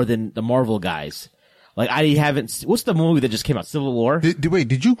X-Men more than the Marvel guys. I haven't. What's the movie that just came out? Civil War.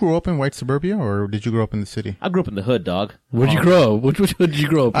 Did you grow up in white suburbia or did you grow up in the city? I grew up in the hood, dog. Where'd you grow up? Which hood did you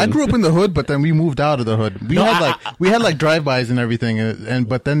grow up in? I grew up in the hood, but then we moved out of the hood. We had drive-bys and everything,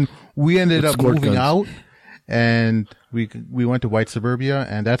 but then we ended up moving out, and we went to white suburbia,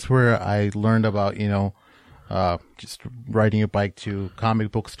 and that's where I learned about just riding a bike to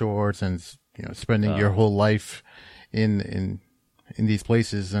comic book stores and spending your whole life in these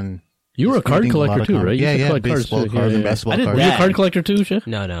places. And you were a card collector too, right? Yeah, baseball cards and basketball cards. Were you a card collector too, Chef?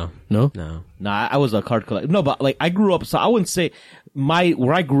 No. I was a card collector. No, but like I grew up, so I wouldn't say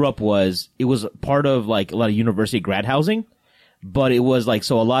where I grew up it was part of like a lot of university grad housing, but it was like,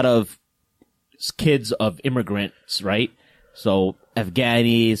 so a lot of kids of immigrants, right? So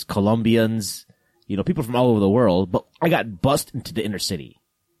Afghanis, Colombians, people from all over the world, but I got bused into the inner city.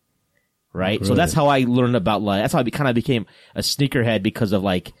 Right? So that's how I learned about that's how I kind of became a sneakerhead, because of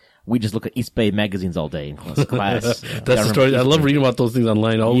like, we just look at East Bay magazines all day in class. That's the story. I love reading about those things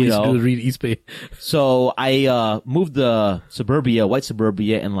online. All we used to do is read East Bay. So I moved to suburbia, white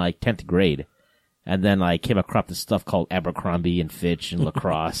suburbia, in like 10th grade. And then I came across this stuff called Abercrombie and Fitch and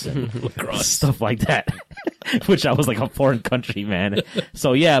lacrosse and stuff like that, which I was like a foreign country, man.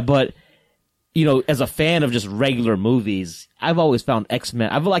 So yeah, but as a fan of just regular movies, I've always found X-Men.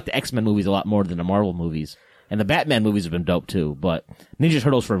 I've liked the X-Men movies a lot more than the Marvel movies. And the Batman movies have been dope too, but Ninja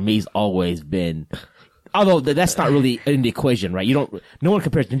Turtles for me has always been, although that's not really in the equation, right? No one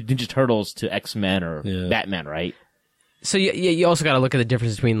compares Ninja Turtles to X-Men or Batman, right? So you also got to look at the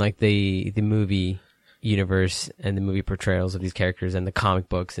difference between like the movie universe and the movie portrayals of these characters and the comic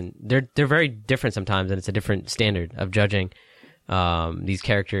books, and they're very different sometimes, and it's a different standard of judging these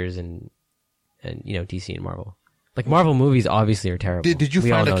characters and DC and Marvel. Like Marvel movies obviously are terrible. Did you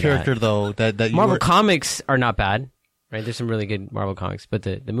find a character though that you Marvel comics are not bad, right? There's some really good Marvel comics, but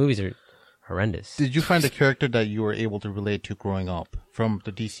the movies are horrendous. Did you find a character that you were able to relate to growing up from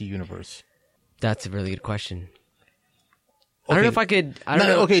the DC universe? That's a really good question. I don't know if I could.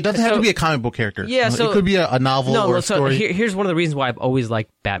 Okay, it doesn't have to be a comic book character. Yeah, so it could be a novel or a story. Here's one of the reasons why I've always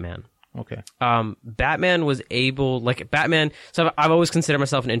liked Batman. Okay. Batman was able, like Batman. So I've always considered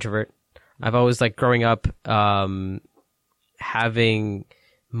myself an introvert. I've always like growing up, having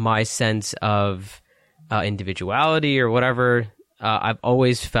my sense of individuality or whatever. I've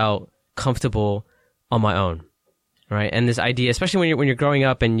always felt comfortable on my own, right? And this idea, especially when you're growing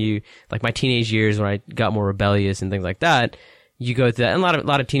up and you, like my teenage years when I got more rebellious and things like that, you go through that. And a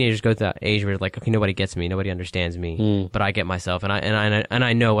lot of teenagers go through that age where like, okay, nobody gets me, nobody understands me, but I get myself, and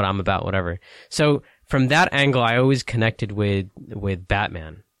I know what I'm about, whatever. So from that angle, I always connected with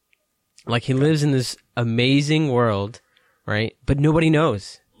Batman. Like he lives in this amazing world, right? But nobody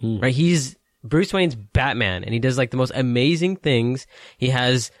knows, right? Bruce Wayne's Batman, and he does like the most amazing things. He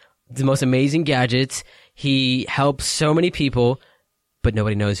has the most amazing gadgets. He helps so many people, but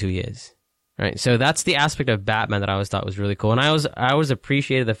nobody knows who he is, right? So that's the aspect of Batman that I always thought was really cool. And I always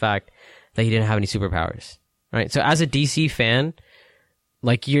appreciated the fact that he didn't have any superpowers, right? So as a DC fan,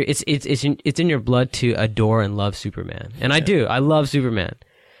 like it's in your blood to adore and love Superman. And I do. I love Superman.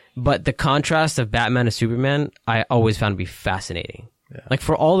 But the contrast of Batman to Superman, I always found to be fascinating. Yeah. Like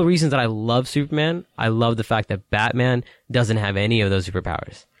for all the reasons that I love Superman, I love the fact that Batman doesn't have any of those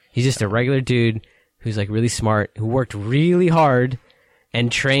superpowers. He's just a regular dude who's like really smart, who worked really hard and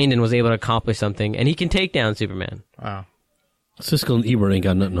trained and was able to accomplish something, and he can take down Superman. Wow. Siskel and Ebert ain't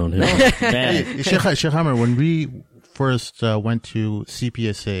got nothing on him. Sheikh Amir, when we first went to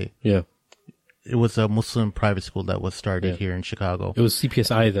CPSA, it was a Muslim private school that was started here in Chicago. It was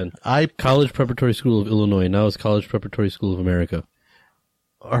CPSI then. College Preparatory School of Illinois. Now it's College Preparatory School of America.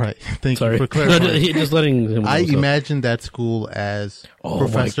 All right. Thank you for clarifying. Just letting him know. I imagined that school as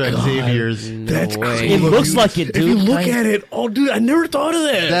Professor Xavier's. It looks like it, dude. If you look at it, dude, I never thought of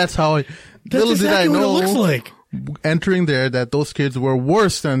that. That's how little did I know what it looks like. Entering there that those kids were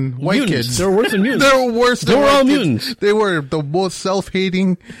worse than white kids. They were worse than mutants. They were worse than They were all kids. mutants. They were the most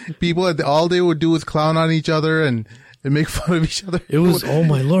self-hating people. All they would do was clown on each other and make fun of each other. It was, oh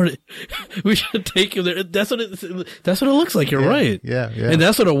my Lord. We should take you there. That's what it looks like. You're right. Yeah. And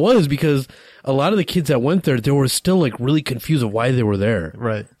that's what it was, because a lot of the kids that went there, they were still like really confused of why they were there.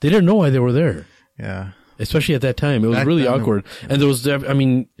 Right. They didn't know why they were there. Yeah. Especially at that time. It was really awkward. And there was,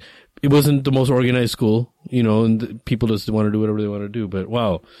 it wasn't the most organized school, and people just want to do whatever they want to do. But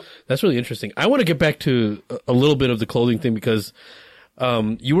wow, that's really interesting. I want to get back to a little bit of the clothing thing, because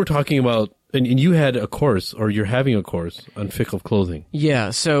you were talking about, and you had a course, or you're having a course on fiqh of clothing.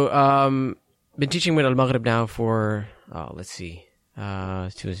 Yeah. So, been teaching with Al-Maghrib now for, let's see,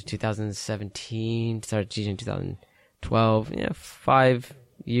 it was 2017, started teaching in 2012, 5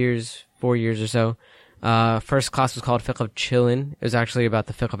 years, 4 years or so. First class was called Fiqh of Chillin'. It was actually about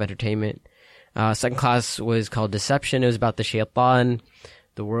the fiqh of entertainment. Second class was called Deception. It was about the shaitan,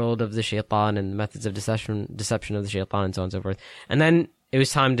 the world of the shaitan, and methods of deception of the shaitan, and so on and so forth. And then it was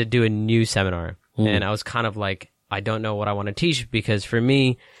time to do a new seminar. And I was kind of like, I don't know what I want to teach, because for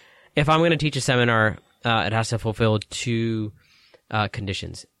me, if I'm going to teach a seminar, it has to fulfill two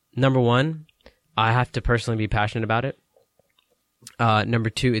conditions. number one, I have to personally be passionate about it. Number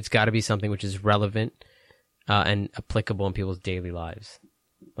two, it's got to be something which is relevant and applicable in people's daily lives.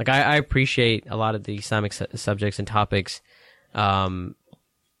 Like I appreciate a lot of the Islamic subjects and topics,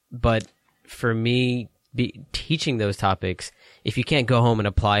 but for me, teaching those topics, if you can't go home and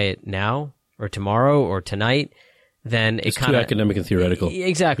apply it now or tomorrow or tonight, then it's too academic and theoretical.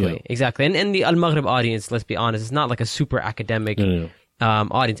 Exactly. And the Al-Maghrib audience, let's be honest, it's not like a super academic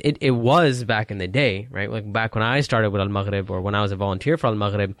audience. It was back in the day, right? Like back when I started with Al-Maghrib or when I was a volunteer for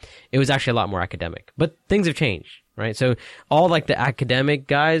Al-Maghrib, it was actually a lot more academic. But things have changed, right? So all like the academic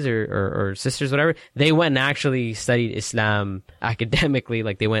guys or sisters, whatever, they went and actually studied Islam academically,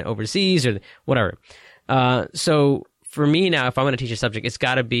 like they went overseas or whatever. So for me now, if I'm going to teach a subject, it's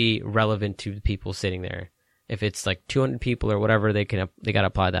got to be relevant to the people sitting there. If it's like 200 people or whatever, they got to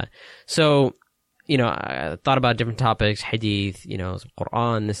apply that. So, I thought about different topics, hadith,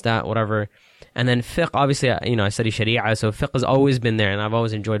 Quran, this, that, whatever. And then fiqh, obviously, I study Sharia, so fiqh has always been there, and I've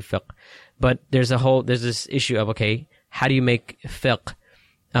always enjoyed fiqh. But there's this issue of, okay, how do you make fiqh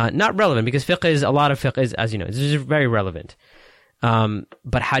not relevant? Because a lot of fiqh is, as you know, it's just very relevant.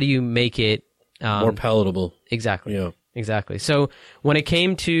 But how do you make it more palatable? Exactly. Yeah. Exactly. So when it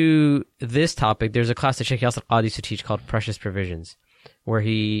came to this topic, there's a class that Sheikh Yasir Qadi used to teach called Precious Provisions, where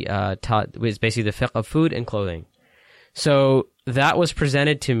he taught was basically the fiqh of food and clothing. So that was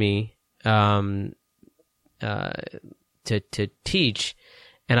presented to me to teach,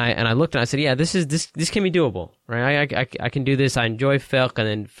 and I looked and I said, yeah, this can be doable, right? I can do this. I enjoy fiqh, and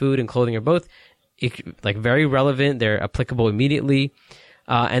then food and clothing are both like very relevant. They're applicable immediately.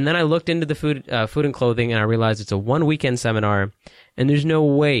 And then I looked into the food and clothing, and I realized it's a 1 weekend seminar, and there's no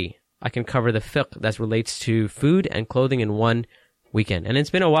way I can cover the fiqh that relates to food and clothing in 1 weekend. And it's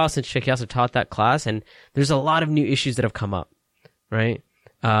been a while since Sheikh Yasir taught that class, and there's a lot of new issues that have come up, right?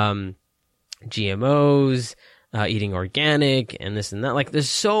 GMOs, eating organic, and this and that. Like, there's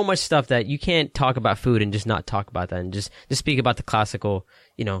so much stuff that you can't talk about food and just not talk about that, and just speak about the classical,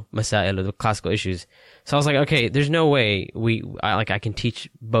 masail, or the classical issues. So I was like, okay, there's no way I can teach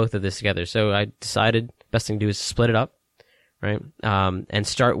both of this together. So I decided best thing to do is split it up, right? And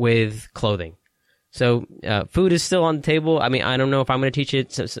start with clothing. So food is still on the table. I mean, I don't know if I'm going to teach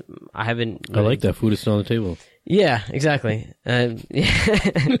it. So I haven't. I like that. Food is still on the table. Yeah, exactly. I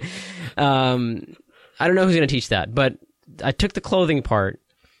don't know who's going to teach that, but I took the clothing part,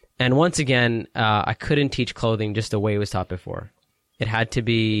 and once again, I couldn't teach clothing just the way it was taught before. It had to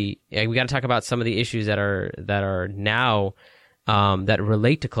be. We got to talk about some of the issues that are now that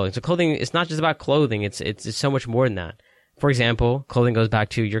relate to clothing. So clothing, it's not just about clothing. It's so much more than that. For example, clothing goes back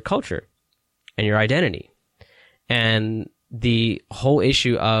to your culture and your identity, and the whole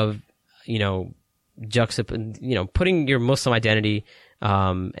issue of putting your Muslim identity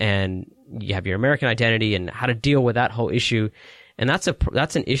and you have your American identity and how to deal with that whole issue. And that's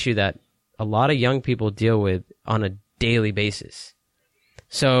an issue that a lot of young people deal with on a daily basis.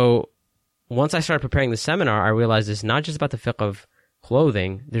 So once I started preparing the seminar, I realized it's not just about the fiqh of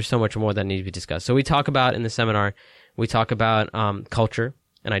clothing. There's so much more that needs to be discussed. So we talk about in the seminar, culture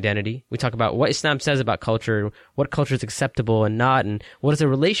and identity. We talk about what Islam says about culture, what culture is acceptable and not, and what is the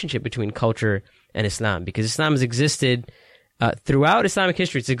relationship between culture and Islam. Because Islam has existed throughout Islamic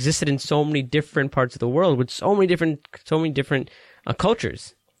history. It's existed in so many different parts of the world with so many different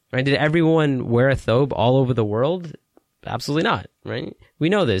cultures. Right? Did everyone wear a thobe all over the world? Absolutely not. Right? We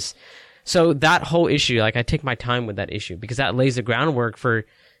know this. So that whole issue, like, I take my time with that issue because that lays the groundwork for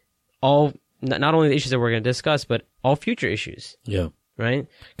all, not only the issues that we're going to discuss, but all future issues. Yeah. Right?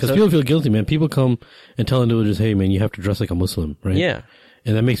 Because people feel guilty, man. People come and tell individuals, hey, man, you have to dress like a Muslim, right? Yeah.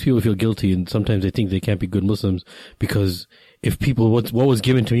 And that makes people feel guilty, and sometimes they think they can't be good Muslims because if people, what was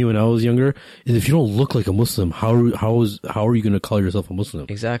given to me when I was younger is if you don't look like a Muslim, how are you going to call yourself a Muslim?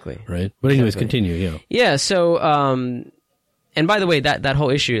 Exactly. Right? But anyways, continue, yeah. Yeah, so, and by the way, that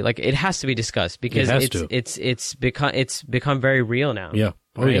whole issue, like, it has to be discussed because it's become very real now. Yeah.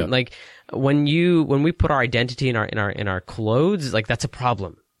 Oh, right? yeah. Like, when we put our identity in our clothes, like, that's a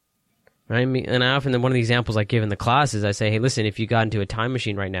problem. Right? And I often, one of the examples I give in the class is I say, hey, listen, if you got into a time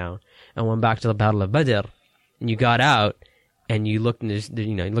machine right now and went back to the Battle of Badr and you got out and you looked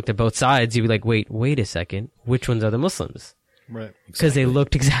you looked at both sides, you'd be like, wait a second, which ones are the Muslims? Right. Because they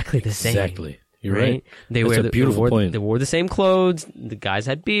looked exactly the same. Exactly. You're right. That's a beautiful point. They wore the same clothes. The guys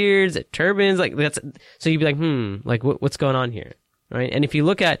had beards, turbans. Like, that's, so you'd be like, like, what's going on here? Right? And if you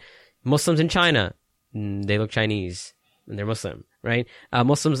look at Muslims in China, they look Chinese and they're Muslim. Right?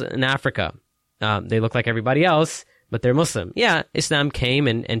 Muslims in Africa, they look like everybody else, but they're Muslim. Yeah, Islam came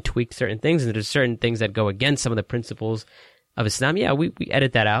and tweaked certain things, and there's certain things that go against some of the principles of Islam, yeah, we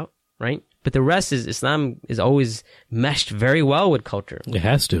edit that out, right? But the rest is Islam is always meshed very well with culture. It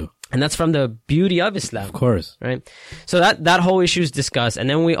has to. And that's from the beauty of Islam. Of course. Right? So that whole issue is discussed. And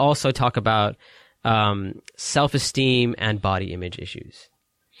then we also talk about self-esteem and body image issues.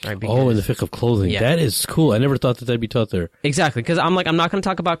 Right? Because, in the fiqh of clothing. Yeah. That is cool. I never thought that'd be taught there. Exactly. Because I'm not going to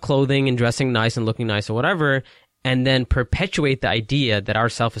talk about clothing and dressing nice and looking nice or whatever, and then perpetuate the idea that our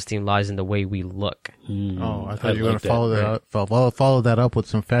self-esteem lies in the way we look. Oh, I thought you were going to follow that up with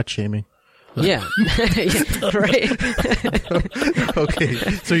some fat shaming. Yeah. Yeah, right. Okay,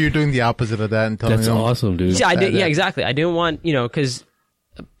 so you're doing the opposite of that and telling That's awesome, dude. Yeah, yeah, exactly. I didn't want, because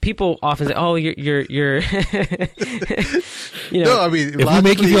people often say, "Oh, you're." No, I mean, if we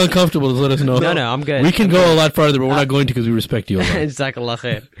make you feel uncomfortable, just let us know. No, I'm good. We can go a lot farther, but we're not going to because we respect you a lot.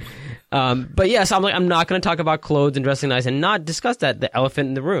 Jazakallah khair. But yeah, so I'm not going to talk about clothes and dressing nice and not discuss the elephant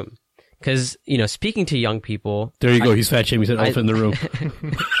in the room. Because, speaking to young people... There you go. He's fat shaming. He said elephant in the room.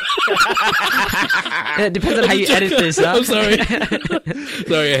 It depends on how you edit this up. I'm sorry.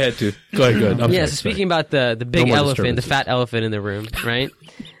 Sorry, I had to. Go ahead. I'm sorry, speaking about the big elephant, the fat elephant in the room, right?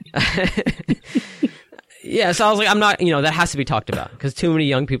 Yeah, so I was like, I'm not... that has to be talked about. Because too many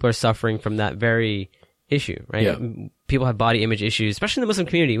young people are suffering from that very issue, right? Yeah. People have body image issues, especially in the Muslim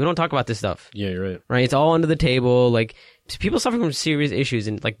community. We don't talk about this stuff. Yeah, you're right. Right? It's all under the table. Like... People suffer from serious issues,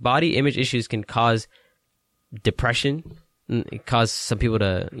 and like body image issues can cause depression. And it cause some people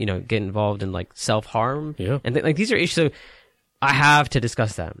to, get involved in like self-harm. Yeah. And like these are issues. So I have to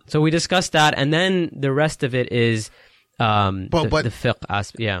discuss that. So we discussed that, and then the rest of it is the fiqh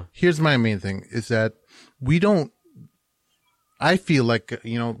aspect. Yeah. Here's my main thing is that we don't. I feel like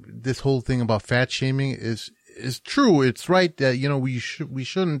this whole thing about fat shaming is true. It's right that we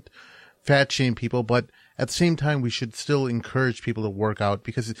shouldn't fat shame people, but at the same time, we should still encourage people to work out,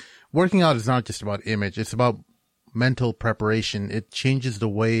 because working out is not just about image. It's about mental preparation. It changes the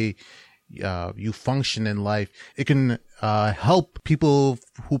way you function in life. It can help people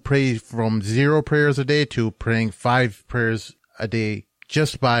who pray from 0 prayers a day to praying 5 prayers a day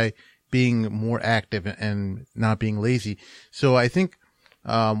just by being more active and not being lazy. So I think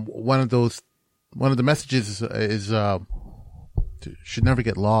one of the messages is should never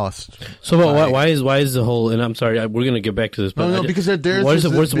get lost. So why is the whole, and I'm sorry, we're going to get back to this, but because there's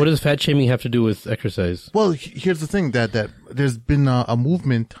what does fat shaming have to do with exercise? Well, here's the thing, that there's been a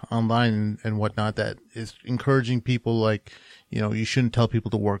movement online and whatnot that is encouraging people, like, you shouldn't tell people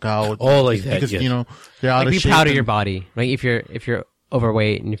to work out. Oh, like that, because, yes. they're out of be shape. Be proud of your body. Like if you're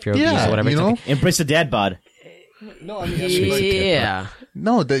overweight and if you're obese or whatever. Embrace the dad bod. No, I mean, yeah.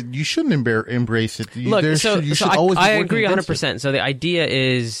 No, that you shouldn't embrace it. Look, you should always be I agree 100%. So the idea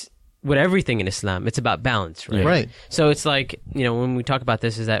is, with everything in Islam, it's about balance, right? Right. So it's like, when we talk about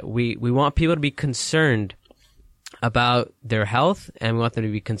this, is that we want people to be concerned about their health, and we want them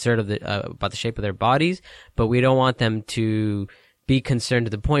to be concerned about the shape of their bodies, but we don't want them to be concerned to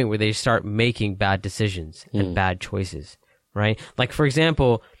the point where they start making bad decisions and bad choices, right? Like, for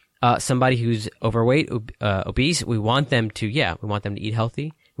example, somebody who's overweight, obese, we want them to eat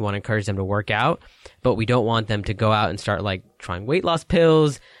healthy. We want to encourage them to work out, but we don't want them to go out and start like trying weight loss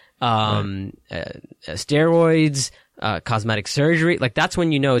pills, steroids, cosmetic surgery. Like that's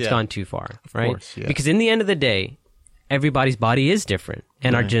when it's gone too far, right? Course, yeah. Because in the end of the day, everybody's body is different,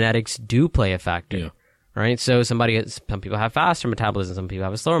 and our genetics do play a factor. Yeah. Right. So some people have faster metabolism, some people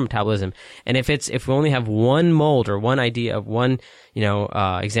have a slower metabolism. And if we only have one mold or one idea of one,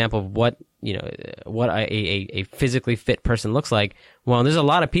 example of what a physically fit person looks like, well, there's a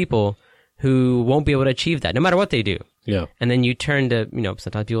lot of people who won't be able to achieve that no matter what they do. Yeah. And then you turn to,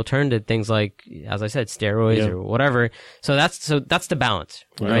 sometimes people turn to things like, as I said, steroids or whatever. So that's the balance.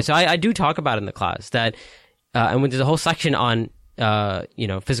 Right. So I do talk about it in the class that, and when there's a whole section on,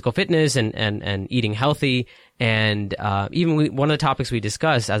 physical fitness and eating healthy. And, even one of the topics we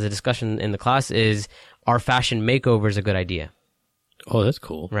discuss as a discussion in the class is, are fashion makeovers a good idea? Oh, that's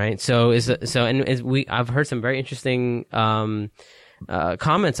cool. Right. I've heard some very interesting,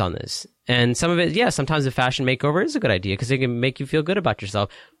 comments on this, and some of it, sometimes a fashion makeover is a good idea because it can make you feel good about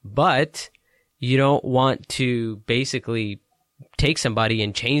yourself, but you don't want to basically take somebody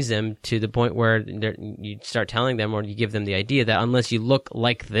and change them to the point where you start telling them, or you give them the idea that unless you look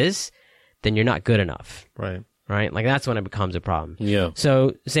like this, then you're not good enough. Right. Right? Like that's when it becomes a problem. Yeah.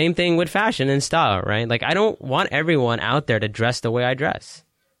 So same thing with fashion and style, right? Like I don't want everyone out there to dress the way I dress.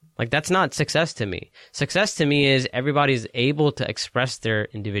 Like that's not success to me. Success to me is everybody's able to express their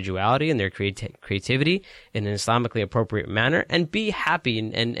individuality and their creativity in an Islamically appropriate manner and be happy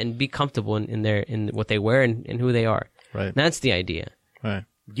and be comfortable in what they wear and who they are. Right. That's the idea. Right.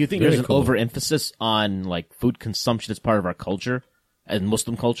 Do you think there's an overemphasis on like food consumption as part of our culture, as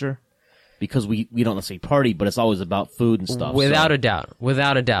Muslim culture? Because we don't necessarily party, but it's always about food and stuff. Without a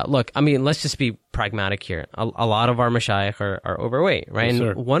doubt. Look, I mean, let's just be pragmatic here. A lot of our mashayikh are overweight, right? Yes,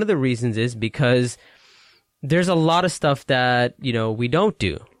 and one of the reasons is because there's a lot of stuff that, you know, we don't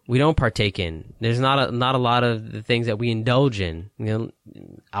do. We don't partake in. There's not a lot of the things that we indulge in. You know,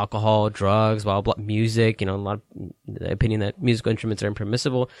 alcohol, drugs, blah, blah, music, you know, a lot of the opinion that musical instruments are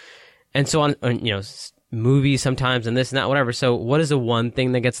impermissible. And so on, you know, movies sometimes and this and that, whatever. So what is the one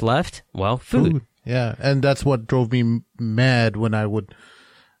thing that gets left? Well, food. Yeah. And that's what drove me mad when I would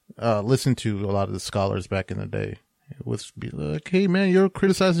listen to a lot of the scholars back in the day. It was be like, hey man, you're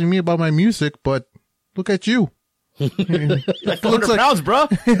criticizing me about my music, but look at you. Like 400 pounds, bro.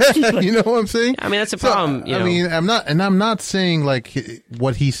 You know what I'm saying? I mean, that's a problem. You know. I mean, I'm not saying like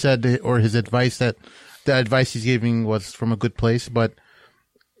what he said or his advice that the advice he's giving was from a good place, but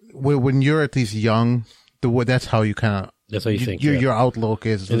when you're at least young, that's how you kind of. That's how you think. Your outlook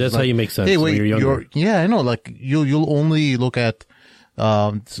is. And that's like, how you make sense hey, when you're younger. I know. Like you'll only look at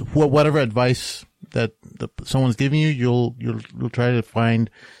whatever advice that someone's giving you. You'll try to find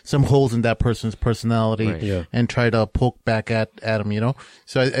some holes in that person's personality, right. and try to poke back at them. You know.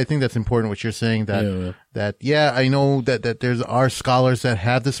 So I think that's important. What you're saying that I know that there's scholars that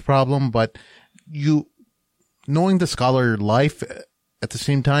have this problem, but knowing the scholar life. At the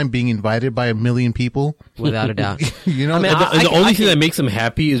same time, being invited by 1 million people. Without a doubt. You know, I mean, the only thing that makes them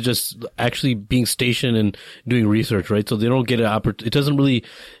happy is just actually being stationed and doing research, right? So they don't get an opportunity. It doesn't really,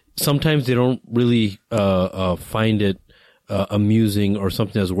 sometimes they don't really, find it, amusing or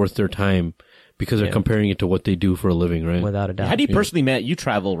something that's worth their time because they're comparing it to what they do for a living, right? Without a doubt. How do you personally, Matt, you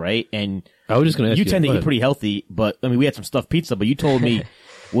travel, right? And I was just going to ask you. You tend to eat pretty healthy, but I mean, we had some stuffed pizza, but you told me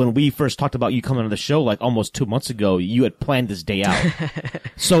when we first talked about you coming on the show, like almost 2 months ago, you had planned this day out.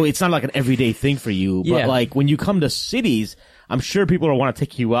 So it's not like an everyday thing for you, but like when you come to cities, I'm sure people will want to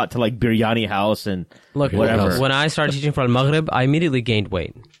take you out to like biryani house and whatever. When I started teaching for Maghrib, I immediately gained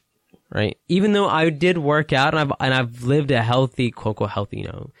weight, right? Even though I did work out and I've lived a healthy, quote unquote healthy, you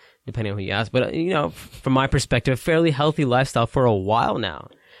know, depending on who you ask, but you know, from my perspective, a fairly healthy lifestyle for a while now.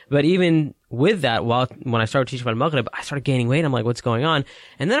 But even with that, when I started teaching about Maghrib, I started gaining weight. I'm like, what's going on?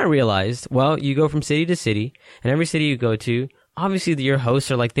 And then I realized, well, you go from city to city, and every city you go to, obviously your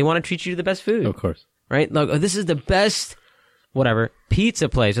hosts are like, they want to treat you to the best food. Of course. Right? Like, oh, this is the best, whatever, pizza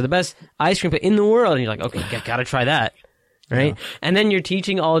place or the best ice cream place in the world. And you're like, okay, gotta try that. Right? Yeah. And then you're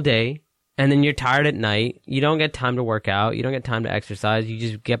teaching all day, and then you're tired at night. You don't get time to work out. You don't get time to exercise. You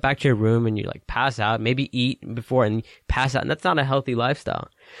just get back to your room and you like pass out, maybe eat before and pass out. And that's not a healthy lifestyle.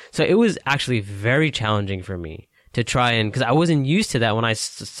 So it was actually very challenging for me to try because I wasn't used to that. When I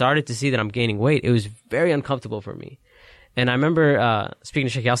started to see that I'm gaining weight, it was very uncomfortable for me. And I remember speaking to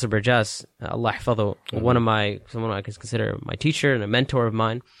Sheikh Yasser Burgess, Allah hafadhu, someone I can consider my teacher and a mentor of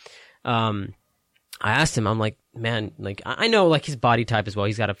mine. I asked him, I'm like, man, like I know like his body type as well.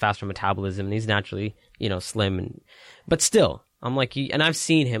 He's got a faster metabolism and he's naturally, you know, slim, but still, I'm like, and I've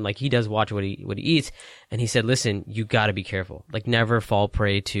seen him, like he does watch what he eats, and he said, listen, you got to be careful, like never fall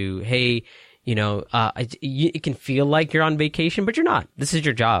prey to, hey, you know, it can feel like you're on vacation, but you're not. This is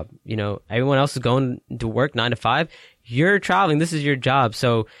your job. You know, everyone else is going to work 9 to 5. You're traveling. This is your job.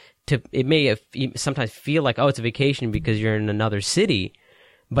 So it may sometimes feel like, oh, it's a vacation because you're in another city,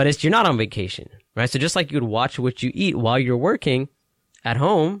 but you're not on vacation, right? So just like you would watch what you eat while you're working at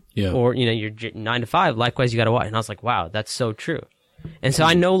home, or, you know, you're 9 to 5, likewise, you got to watch. And I was like, wow, that's so true. And so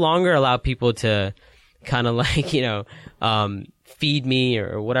I no longer allow people to kind of like, you know, feed me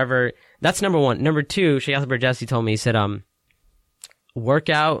or whatever. That's number one. Number two, Sheikh Yasser Burgess, he told me, he said, work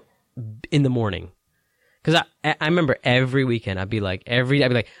out in the morning. Cause I remember every weekend I'd be like,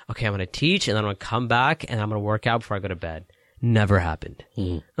 okay, I'm going to teach and then I'm going to come back and I'm going to work out before I go to bed. Never happened.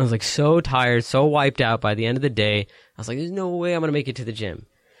 I was like so tired, so wiped out by the end of the day. I was like, there's no way I'm going to make it to the gym.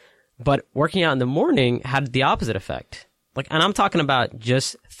 But working out in the morning had the opposite effect. Like, and I'm talking about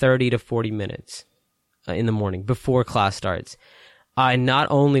just 30 to 40 minutes in the morning before class starts. I not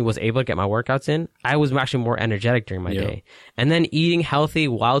only was able to get my workouts in, I was actually more energetic during my day. And then eating healthy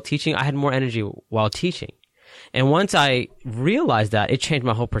while teaching, I had more energy while teaching. And once I realized that, it changed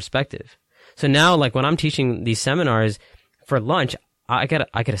my whole perspective. So now, like when I'm teaching these seminars for lunch, I get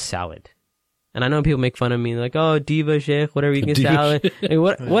a salad. And I know people make fun of me, like, oh, diva sheikh, whatever, you can salad,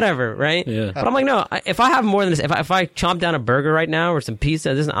 like, whatever, right? Yeah. But I'm like, no, if I have more than this, if I chomp down a burger right now or some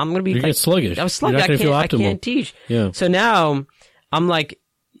pizza, I'm going to be like, sluggish. I'm sluggish. I can't teach. Yeah. So now I'm like,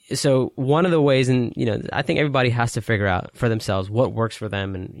 so one of the ways, and, you know, I think everybody has to figure out for themselves what works for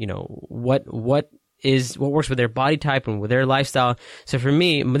them and, you know, what is what works with their body type and with their lifestyle. So for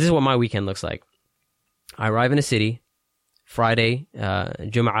me, this is what my weekend looks like. I arrive in a city, Friday,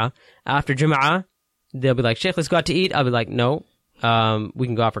 Jum'ah. After Jum'ah, they'll be like, Sheikh, let's go out to eat. I'll be like, no, we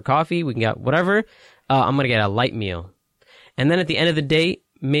can go out for coffee. We can get whatever. I'm going to get a light meal. And then at the end of the day,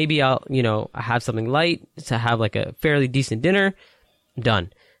 maybe I'll, have something light to have like a fairly decent dinner.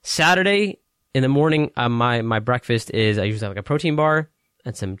 Done. Saturday in the morning, my breakfast is, I usually have like a protein bar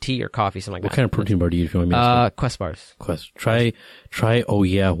and some tea or coffee, something like that. What kind of protein bar do you eat, if you want me to ask? Quest bars. Quest. Try, oh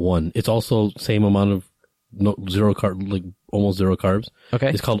yeah, one. It's also same amount of zero carb, like almost zero carbs. Okay.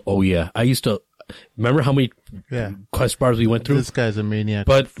 It's called Oh Yeah. I used to, remember how many Quest bars we went through? This guy's a maniac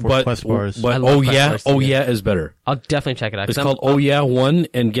but Quest bars. But Quest bars, Yeah is better. I'll definitely check it out. It's called Oh Yeah one,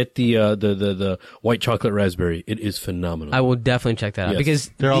 and get the white chocolate raspberry. It is phenomenal. I will definitely check that out, Yes.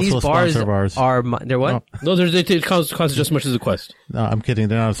 because They're these also a bars sponsor of ours. are they're what? No, it costs just as much as a Quest. No, I'm kidding.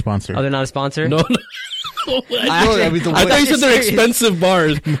 They're not a sponsor. Oh, they're not a sponsor? No. I mean, I thought you said they're expensive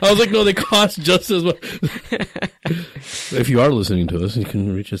bars. I was like, no, they cost just as much. If you are listening to us, you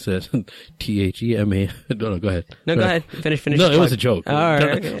can reach us at THEMA. No, go ahead. No, go ahead. Finish. No, it was a joke. All right.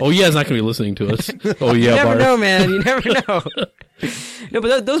 Okay. Oh yeah, it's not going to be listening to us. Oh yeah, You never bar. know, man. You never know. No,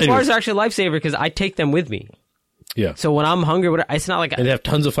 but those bars are actually a lifesaver, because I take them with me. Yeah. So when I'm hungry, it's not like And they have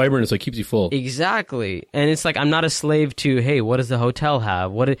tons of fiber in it, so it keeps you full. exactly, and it's like I'm not a slave to, hey, what does the hotel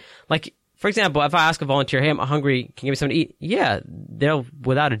have? For example, if I ask a volunteer, hey, I'm hungry, can you give me something to eat? Yeah, they'll,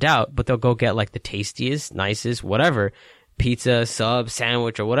 without a doubt, but they'll go get like the tastiest, nicest, whatever, pizza, sub,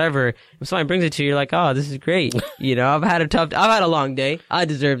 sandwich, or whatever. If someone brings it to you, you're like, oh, this is great. I've had a long day. I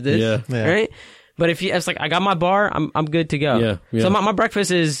deserve this. Yeah. Right? But it's like, I got my bar, I'm good to go. Yeah. So my breakfast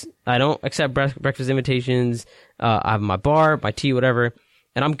is, I don't accept breakfast invitations. I have my bar, my tea, whatever,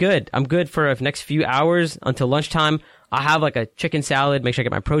 and I'm good. I'm good for the next few hours until lunchtime. I have like a chicken salad, make sure I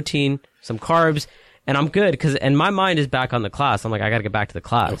get my protein, some carbs, and I'm good, and my mind is back on the class. I'm like, I got to get back to the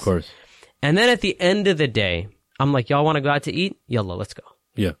class. Of course. And then at the end of the day, I'm like, y'all want to go out to eat? Yalla, let's go.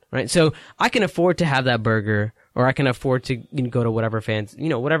 Yeah. Right? So I can afford to have that burger, or I can afford to go to whatever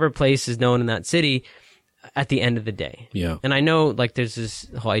whatever place is known in that city at the end of the day. Yeah. And I know, like, there's this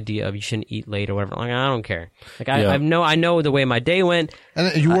whole idea of you shouldn't eat late or whatever. Like, I don't care. Like, I know the way my day went.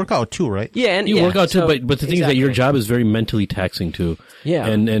 And you work out too, right? Yeah. And You work out too, so- but the thing is that your job is very mentally taxing too. Yeah.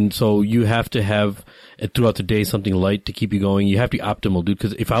 And so you have to have throughout the day something light to keep you going. You have to be optimal, dude.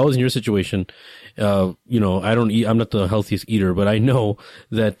 Because if I was in your situation, I don't eat. I'm not the healthiest eater, but I know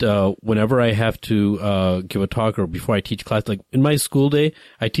that whenever I have to give a talk or before I teach class, like in my school day,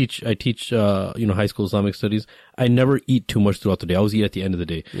 I teach high school Islamic studies. I never eat too much throughout the day. I always eat at the end of the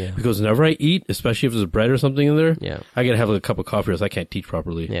day. Yeah. Because whenever I eat, especially if there's bread or something in there, Yeah. I gotta have like a cup of coffee or else I can't teach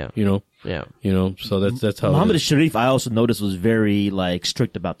properly. Yeah. Yeah. So that's how Muhammad it is. Sharif, I also noticed, was very like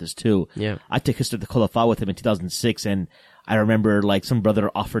strict about this too. Yeah. I took history of the Khulafa with him in 2006, and I remember like some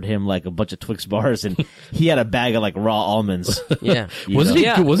brother offered him like a bunch of Twix bars, and he had a bag of like raw almonds. Yeah.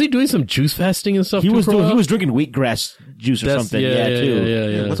 Was he doing some juice fasting and stuff? He too was for a while? he was drinking wheatgrass juice or That's- something. yeah, too.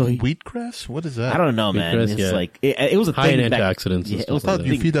 yeah. So Wheatgrass? What is that? I don't know, man. Wheatgrass, It's yeah. like it was a High thing in back- antioxidants and Yeah, it stuff was I thought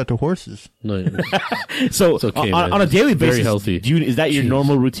you feed that to horses. No, So It's okay, on man. a daily Very basis, healthy. is that your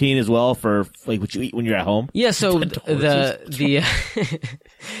normal routine as well for like what you eat when you're at home? Yeah, so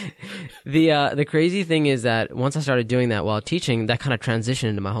the crazy thing is that once I started doing that while teaching, that kind of transitioned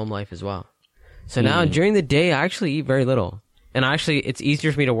into my home life as well. So now during the day, I actually eat very little. And it's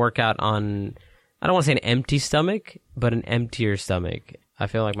easier for me to work out on, I don't want to say an empty stomach, but an emptier stomach. I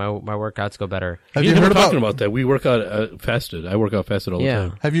feel like my workouts go better. Have you you were heard talking about? about that. We work out fasted. I work out fasted all the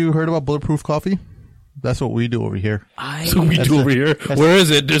time. Have you heard about bulletproof coffee? That's what we do over here. So we do over here. Where is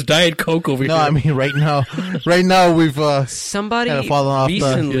it? There's Diet Coke over No, here. I mean right now we've Somebody Kinda fallen off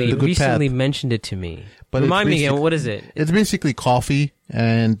the good recently path. mentioned it to me. But Remind me it's again, basic- what is it? It's basically coffee,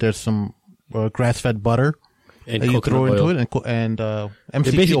 and there's some grass-fed butter and that you coconut throw into oil. it, and It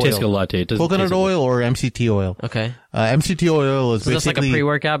MCT basically tastes like a oil, latte. It doesn't coconut taste like- oil or MCT oil. Okay. MCT oil is So that's like a basically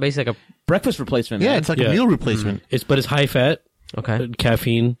pre-workout, basically like Breakfast replacement. yeah, man. it's like Yeah. a meal replacement. But it's high fat, okay.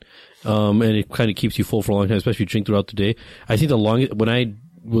 caffeine, and it kind of keeps you full for a long time, especially if you drink throughout the day. I think the longest, when I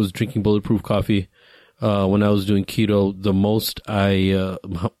was drinking bulletproof coffee, when I was doing keto, the most I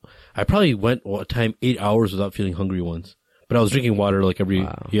probably went 8 hours without feeling hungry once. But I was drinking water like every,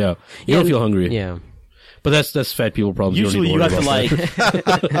 You don't feel hungry. Yeah. But that's fat people problems. Usually you don't have need to to worry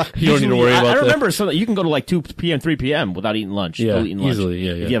about like. that. You don't need to worry about I that. remember you can go to like 2 p.m., 3 p.m. without eating lunch. Yeah, Still eating lunch. easily,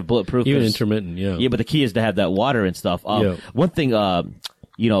 yeah. If you have bulletproof. Even 'cause- intermittent, yeah. Yeah, but the key is to have that water and stuff. Yeah. One thing, I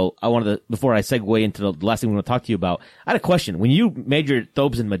wanted to, before I segue into the last thing we want to talk to you about, I had a question. When you made your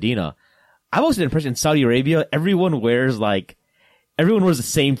thobes in Medina, I was under the impression in Saudi Arabia, everyone wears like everyone wears the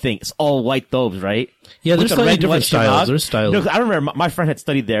same thing. It's all white thobes, right? Yeah, there's With the slightly red and different white styles. shemagh. There's styles. No, 'cause I remember my friend had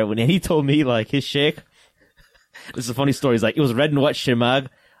studied there and he told me like his sheikh. This is a funny story. He's like, it was red and white shemagh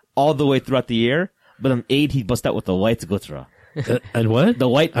all the way throughout the year, but on Eid he bust out with the white gutra. And what? The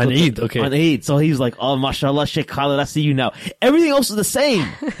white on Eid, okay. On Eid. So he was like, oh, mashallah, Sheikh Khalid, I see you now. Everything else is the same.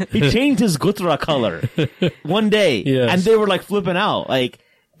 He changed his gutra color one day. Yes. And they were like flipping out. Like,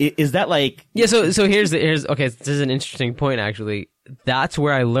 is that like... Yeah, so here's okay, this is an interesting point actually. That's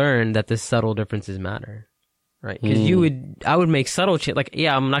where I learned that the subtle differences matter. Right? Because I would make subtle like,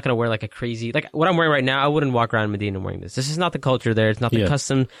 yeah, I'm not going to wear like a crazy, like what I'm wearing right now, I wouldn't walk around Medina wearing this. This is not the culture there. It's not the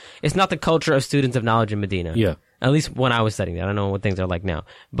custom. It's not the culture of students of knowledge in Medina. Yeah. At least when I was studying that. I don't know what things are like now.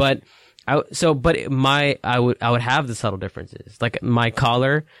 But I would have the subtle differences. Like my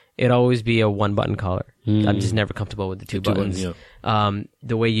collar, it'd always be a one button collar. I'm just never comfortable with the two buttons.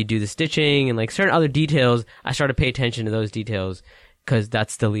 The way you do the stitching and like certain other details, I started to pay attention to those details because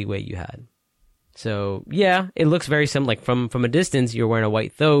that's the leeway you had. So yeah, it looks very similar. Like from a distance, you're wearing a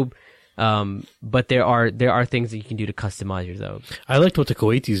white thobe. But there are things that you can do to customize your thobes. I liked what the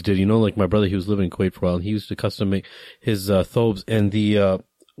Kuwaitis did. You know, like my brother, he was living in Kuwait for a while, and he used to custom make his thobes and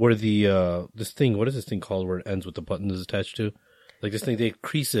what is this thing called where it ends with the button is attached to? Like this thing, they'd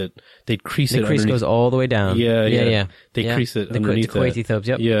crease it. The crease goes all the way down. Yeah. They crease it underneath the Kuwaiti thobes.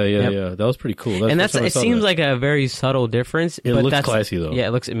 Yep. Yeah. That was pretty cool. It seems like a very subtle difference. It but looks classy though.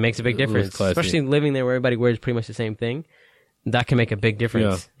 Yeah, it makes a big difference. Especially living there where everybody wears pretty much the same thing. That can make a big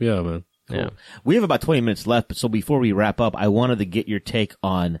difference. Yeah, man. Cool. Yeah. We have about 20 minutes left, so before we wrap up, I wanted to get your take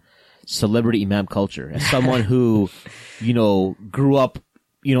on celebrity imam culture. As someone who, grew up,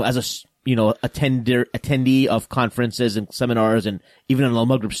 as a, attendee of conferences and seminars and even an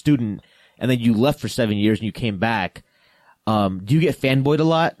Maghrib student, and then you left for 7 years and you came back, do you get fanboyed a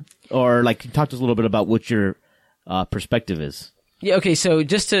lot? Or like, talk to us a little bit about what your perspective is. Yeah, okay, so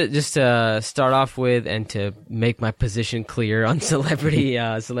just to start off with and to make my position clear on celebrity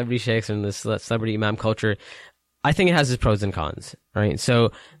sheikhs and the celebrity imam culture, I think it has its pros and cons, right?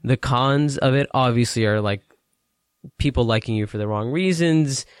 So the cons of it obviously are like people liking you for the wrong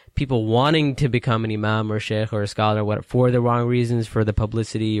reasons, people wanting to become an imam or sheikh or a scholar for the wrong reasons, for the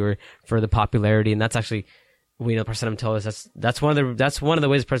publicity or for the popularity, and that's actually, we know the Prophet told us that's one of the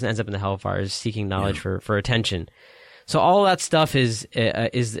ways a person ends up in the hellfire is seeking knowledge for attention. So all that stuff is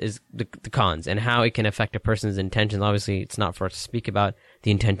the cons and how it can affect a person's intentions. Obviously, it's not for us to speak about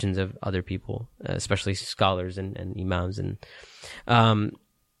the intentions of other people, especially scholars and imams, and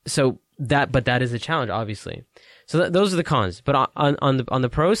but that is a challenge, obviously. So those are the cons. But on the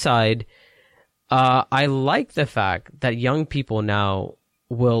pro side, I like the fact that young people now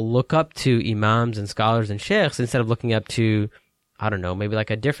will look up to imams and scholars and sheikhs instead of looking up to, I don't know, maybe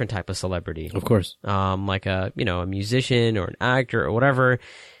like a different type of celebrity. Of course. Like a musician or an actor or whatever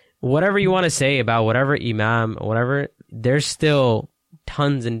you want to say about whatever imam or whatever, there's still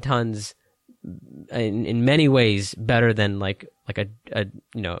tons and tons in many ways better than like a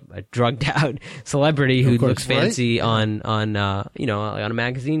drugged out celebrity who looks fancy on a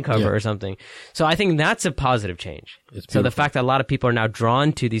magazine cover or something. So I think that's a positive change. So the fact that a lot of people are now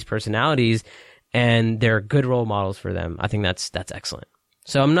drawn to these personalities and they're good role models for them, I think that's excellent.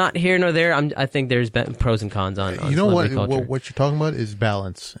 So I'm not here nor there. I think there's pros and cons on what culture. What you're talking about is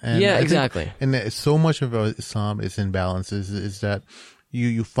balance. And yeah, exactly. And so much of Islam is in balance. Is that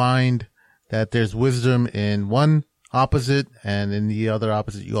you find that there's wisdom in one opposite, and in the other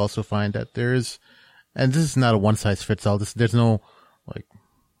opposite, you also find that there's, and this is not a one size fits all. There's no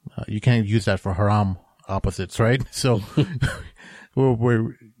you can't use that for haram opposites, right? So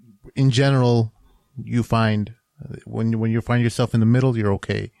we're in general. You find when you find yourself in the middle, you're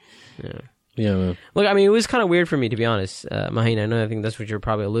okay. Yeah, man. Look, I mean, it was kind of weird for me, to be honest, Mahin. I think that's what you're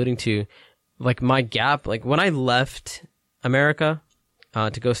probably alluding to. Like my gap, like when I left America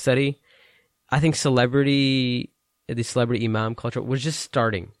to go study, I think the celebrity imam culture was just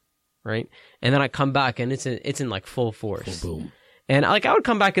starting, right? And then I come back and it's in like full force. Boom. And like I would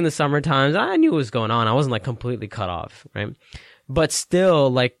come back in the summer times, I knew what was going on. I wasn't like completely cut off, right? But still,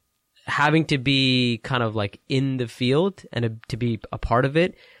 like, having to be kind of like in the field and to be a part of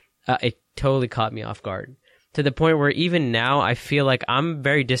it, it totally caught me off guard, to the point where even now I feel like I'm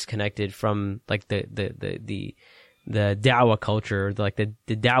very disconnected from like the da'wah culture, like the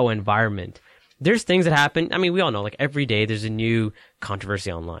da'wah environment. There's things that happen. I mean, we all know, like every day there's a new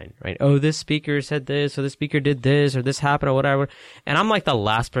controversy online, right? Oh, this speaker said this, or this speaker did this, or this happened, or whatever. And I'm like the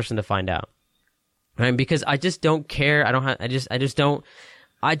last person to find out, right? Because I just don't care. I just don't.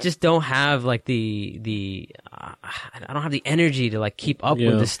 I just don't have like I don't have the energy to like keep up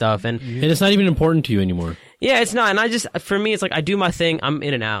with this stuff, and it's not even important to you anymore. Yeah, it's not. And for me, it's like I do my thing. I'm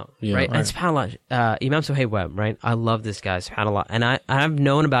in and out, right? And subhanAllah, Imam Suhaib Webb, right? I love this guy, subhanAllah, and I've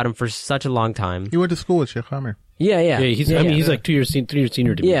known about him for such a long time. You went to school with Sheikh Amir. Yeah. He's like 3 years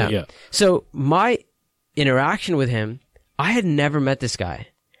senior to me. Yeah. So my interaction with him, I had never met this guy,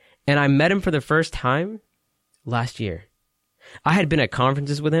 and I met him for the first time last year. I had been at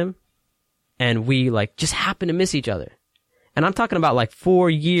conferences with him, and we like just happened to miss each other. And I'm talking about like 4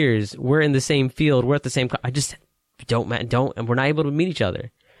 years. We're in the same field. We're at the same. I just don't, and we're not able to meet each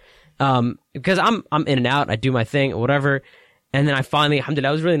other. Because I'm in and out. I do my thing, or whatever. And then I finally, alhamdulillah,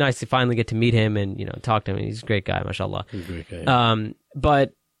 it was really nice to finally get to meet him and talk to him. He's a great guy, mashallah. He's a great guy.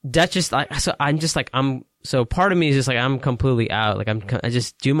 But that's just like so part of me is just like I'm completely out. Like I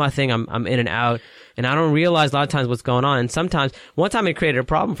just do my thing. I'm in and out, and I don't realize a lot of times what's going on. And sometimes, one time it created a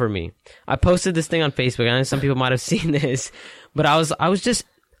problem for me. I posted this thing on Facebook. I know some people might have seen this, but I was just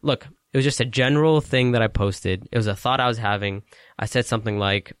look. It was just a general thing that I posted. It was a thought I was having. I said something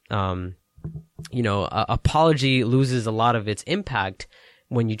like, apology loses a lot of its impact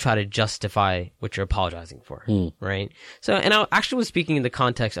when you try to justify what you're apologizing for, right? So, and I actually was speaking in the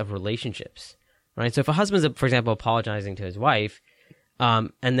context of relationships. Right. So if a husband's, for example, apologizing to his wife, and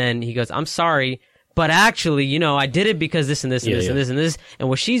then he goes, I'm sorry, but actually, I did it because this and this and this and this and this. And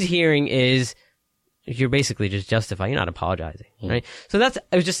what she's hearing is you're basically just justifying. You're not apologizing. Right. So it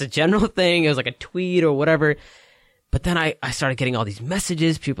was just a general thing. It was like a tweet or whatever. But then I started getting all these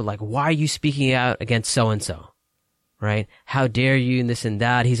messages. People like, why are you speaking out against so-and-so? Right? How dare you and this and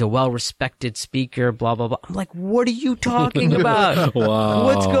that. He's a well-respected speaker, blah, blah, blah. I'm like, what are you talking about? Wow.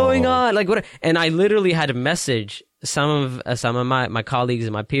 What's going on? Like, what? And I literally had to message some of my colleagues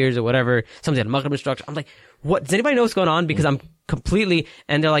and my peers or whatever. Somebody had a Maghrib instructor. I'm like, what? Does anybody know what's going on? Because I'm completely,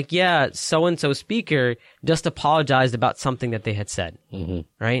 and they're like, yeah, so-and-so speaker just apologized about something that they had said.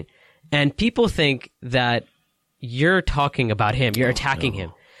 Right? And people think that you're talking about him. You're attacking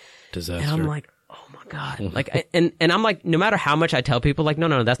him. Disaster. And I'm like, God, like, and I'm like, no matter how much I tell people, like,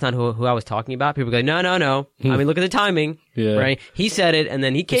 no, that's not who I was talking about. People go, no. I mean, look at the timing, right? He said it, and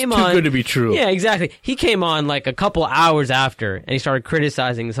then he came on. It's too good to be true. Yeah, exactly. He came on like a couple hours after, and he started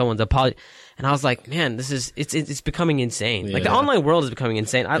criticizing someone's apology. And I was like, man, it's becoming insane. Yeah. Like the online world is becoming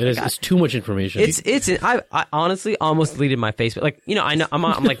insane. It's too much information. I honestly almost deleted my Facebook. Like, I know,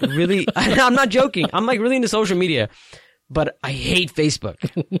 I'm like really, I'm not joking. I'm like really into social media. But I hate Facebook.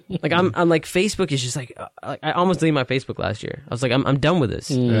 Like I'm like, Facebook is just like I almost deleted my Facebook last year. I was like, I'm done with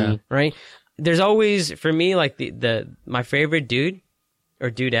this. Right? There's always, for me, like my favorite dude or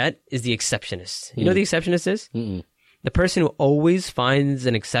dudette is the exceptionist. You know what the exceptionist is? The person who always finds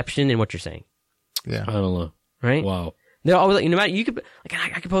an exception in what you're saying. Yeah. I don't know. Right? Wow. They're always like, no matter, you could,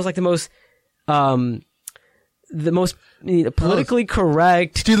 like, I could pose like the most politically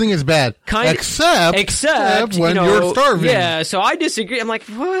correct. Stealing is bad. Except when you're starving. Yeah, so I disagree. I'm like,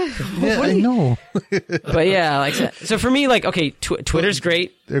 what? Yeah, I know. But yeah, like, so for me, like, okay, Twitter's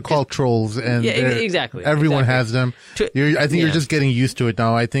great. They're called trolls, and exactly. Everyone has them. I think you're just getting used to it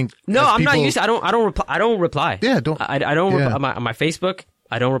now. I think. No, I'm not used to. I don't reply. Yeah, don't. I don't reply on my Facebook.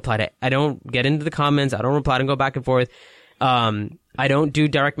 I don't reply to. I don't get into the comments. I don't reply and go back and forth. I don't do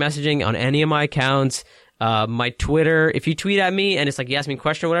direct messaging on any of my accounts. My Twitter, if you tweet at me and it's like you ask me a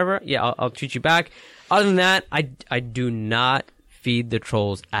question or whatever, yeah, I'll tweet you back. Other than that, I do not feed the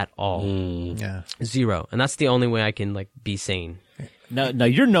trolls at all. Yeah. Zero. And that's the only way I can like be sane. Now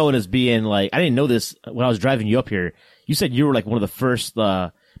you're known as being like, I didn't know this when I was driving you up here. You said you were like one of the first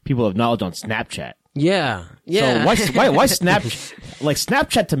people of knowledge on Snapchat. Yeah. So why Snapchat? Like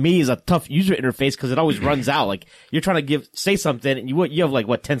Snapchat to me is a tough user interface because it always runs out. Like you're trying to say something and you have like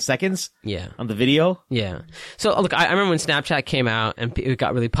what 10 seconds? Yeah. On the video? Yeah. So look, I remember when Snapchat came out and it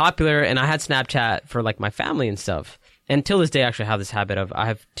got really popular, and I had Snapchat for like my family and stuff. And till this day, actually, I have this habit of I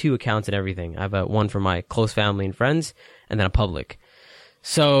have 2 accounts and everything. I have one for my close family and friends, and then a public.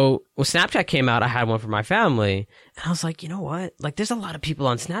 So when Snapchat came out, I had one for my family, and I was like, you know what? Like, there's a lot of people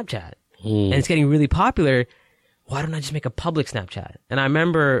on Snapchat. And it's getting really popular. Why don't I just make a public Snapchat? And I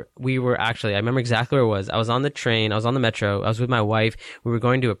remember I remember exactly where it was. I was on the train. I was on the metro. I was with my wife. We were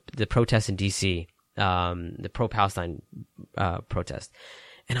going to the protest in D.C., the pro-Palestine protest.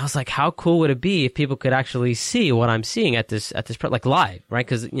 And I was like, how cool would it be if people could actually see what I'm seeing at this like live, right?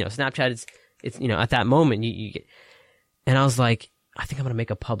 Because, Snapchat it's at that moment you get, and I was like, I think I'm going to make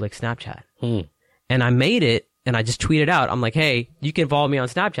a public Snapchat. And I made it, and I just tweeted out. I'm like, hey, you can follow me on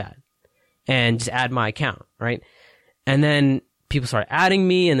Snapchat. And just add my account, right? And then people started adding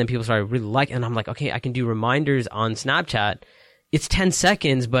me, and then people started really liking, and I'm like, okay, I can do reminders on Snapchat, it's 10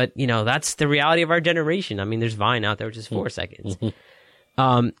 seconds, but that's the reality of our generation. I mean, there's Vine out there, which is 4 seconds.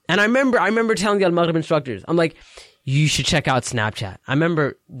 And I remember telling the Maghrib instructors, I'm like, you should check out Snapchat. I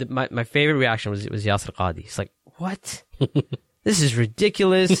remember my favorite reaction was Yasir Qadi. He's like, what? This is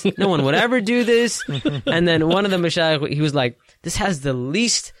ridiculous. No one would ever do this. And then one of the mashayikh, he was like, this has the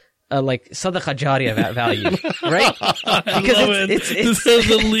least sadaqah jariyah value, right? Because it's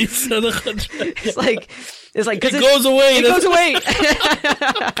the least sadaqah jariyah. It's like it goes away. It goes away.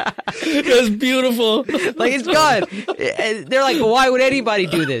 That's beautiful. Like, it's gone. They're like, why would anybody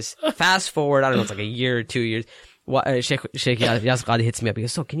do this? Fast forward, I don't know, it's like a year or 2 years. Sheikh Yasir Qadi hits me up. He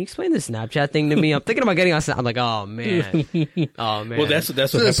goes, so can you explain this Snapchat thing to me? I'm thinking about getting on Snapchat. I'm like, oh man. Well, that's what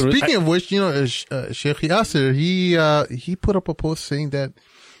happened. Speaking of which, Sheikh Yasir, he put up a post saying that,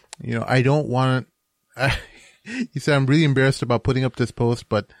 I don't want he said, I'm really embarrassed about putting up this post,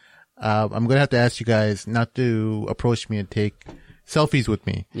 but I'm going to have to ask you guys not to approach me and take selfies with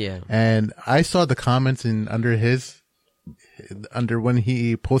me. Yeah. And I saw the comments under when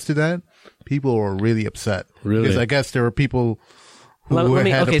he posted that, people were really upset. Really? Because I guess there were people who had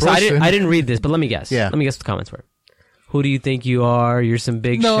approached so him. I didn't read this, but let me guess. Yeah. Let me guess what the comments were. Who do you think you are? You're some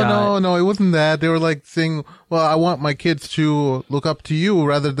big shot. No, it wasn't that. They were like saying, well, I want my kids to look up to you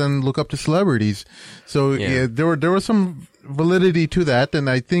rather than look up to celebrities. So yeah, there was some validity to that. And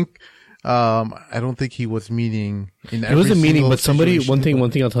I think, I don't think he was meaning in every It wasn't meaning, but situation.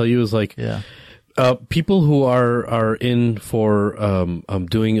 one thing I'll tell you is like, yeah. People who are in for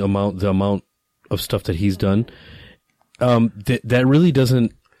doing the amount of stuff that he's done, that really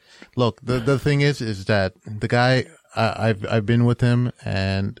doesn't. Look, the thing is that the guy, I've been with him,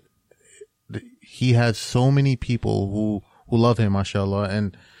 and he has so many people who love him, mashallah,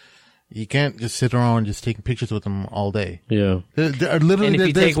 and you can't just sit around just taking pictures with him all day. Yeah. Literally, and if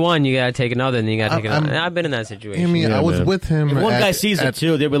you take one, you gotta take another, and then you gotta take another. I've been in that situation. I mean, I was with him. If one guy sees it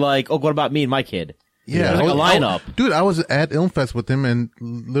too, they'll be like, "Oh, what about me and my kid?" Yeah, like a lineup. Dude, I was at Ilmfest with him and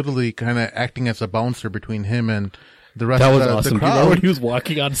literally kind of acting as a bouncer between him and the rest that of was the awesome. crowd. You know when he was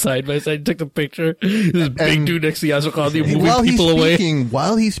walking on side by side, took the picture. This big dude next to Yasir Qadi moving people away.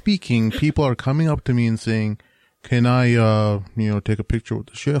 While he's speaking, people are coming up to me and saying, "Can I, take a picture with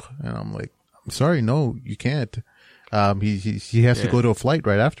the sheikh?" And I'm like, "I'm sorry, no, you can't." He has to go to a flight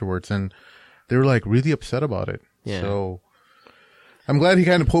right afterwards, and they were like really upset about it. Yeah. So I'm glad he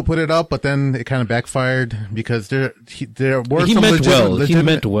kind of put it up, but then it kind of backfired because there were He some meant well. legitimate. He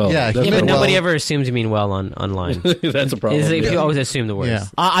meant well. Yeah, That's but well. nobody ever assumes you mean well online. That's a problem. You always assume the worst. Yeah.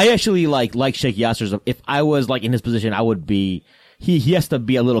 I actually like Sheikh Yasser's. If I was like in his position, I would be. He has to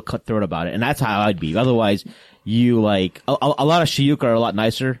be a little cutthroat about it, and that's how I'd be. Otherwise, you like a lot of shuyukh are a lot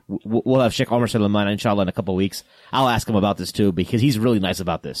nicer. We'll have Sheikh Omar Sulaiman inshallah in a couple of weeks. I'll ask him about this too because he's really nice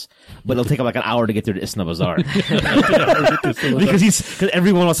about this. But it'll take him like an hour to get through the Isna Bazaar because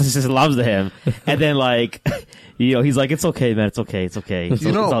everyone else says loves to him, and then like he's like, it's okay, man, it's okay. It's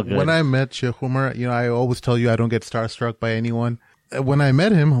all good. When I met Sheikh Umar, I always tell you I don't get starstruck by anyone. When I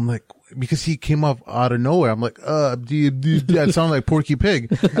met him, I'm like, because he came up out of nowhere, I'm like, that sounded like Porky Pig.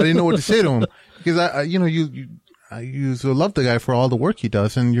 I didn't know what to say to him because I used to love the guy for all the work he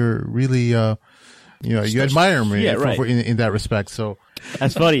does, and you're really, you admire him in that respect. So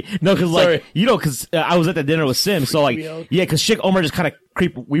that's funny. No, because I was at the dinner with Sim, so like, because Sheikh Omar just kind of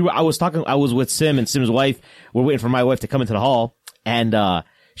creep. I was with Sim and Sim's wife. We're waiting for my wife to come into the hall, and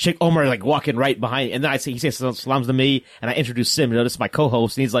Sheikh Omar is like walking right behind, and then he says salams to me, and I introduce Sim. This is my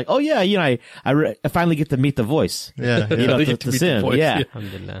co-host, and he's like, "Oh yeah, I finally get to meet the voice." Yeah, to Sim, yeah.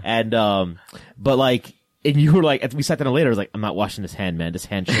 And but like. And you were like, we sat down later, I was like, I'm not washing this hand, man. This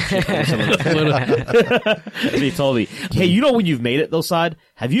hand shit. And he told me, hey, when you've made it though, Saad?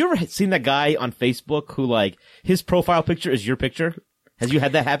 Have you ever seen that guy on Facebook who like, his profile picture is your picture? Has you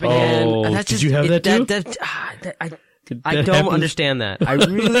had that happen? Did you have that too? I don't understand that. I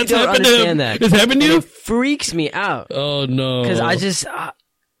really don't understand that. It's happened to you? It freaks me out. Oh no. Because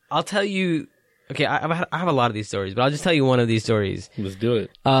I'll tell you, okay, I have a lot of these stories, but I'll just tell you one of these stories. Let's do it.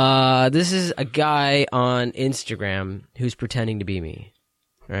 This is a guy on Instagram who's pretending to be me.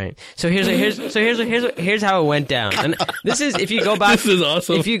 Right. So here's how it went down. And this is, if you go back, this is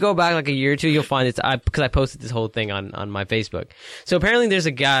awesome. If you go back like a year or two, you'll find because I posted this whole thing on my Facebook. So apparently there was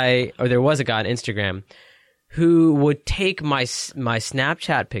a guy on Instagram who would take my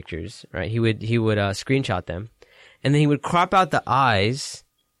Snapchat pictures, right? He would screenshot them, and then he would crop out the eyes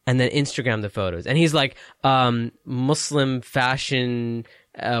and then Instagram the photos. And he's like, Muslim fashion,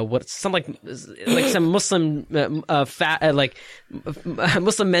 some Muslim,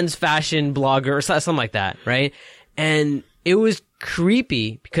 Muslim men's fashion blogger or something like that, right? And it was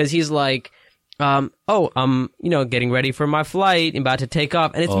creepy because he's like, getting ready for my flight, about to take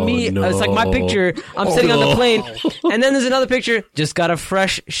off, and it's me. No. It's like my picture. I'm sitting on the plane, and then there's another picture. Just got a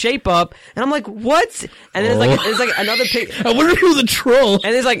fresh shape up, and I'm like, what? And then it's like another picture. I wonder if he was a troll.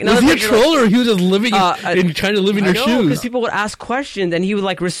 And there's like another was he a troll, or he was just living and trying to live in your shoes? Because people would ask questions, and he would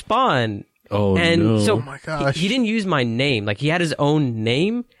like respond. Oh So my gosh, he didn't use my name. Like he had his own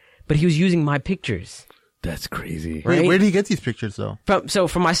name, but he was using my pictures. That's crazy. Right? Where did he get these pictures, though?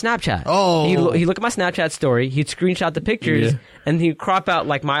 From my Snapchat. Oh. He'd look at my Snapchat story, he'd screenshot the pictures, and he'd crop out,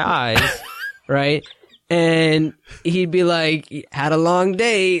 like, my eyes, right? And he'd be like, had a long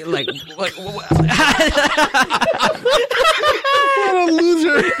day, like... what a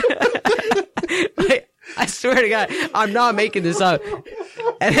loser. Like, I swear to God, I'm not making this up.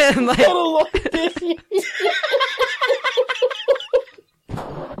 And then, like...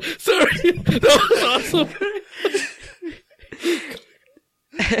 Sorry, that was awesome.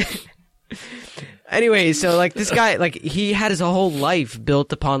 Anyway, so like this guy, like he had his whole life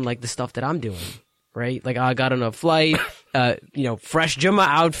built upon like the stuff that I'm doing, right? Like I got on a flight, fresh Jummah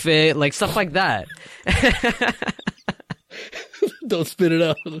outfit, like stuff like that. Don't spit it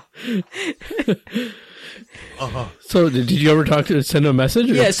out. So did you ever send him a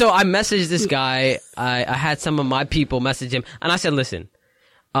message? Or? Yeah, so I messaged this guy. I had some of my people message him, and I said, listen,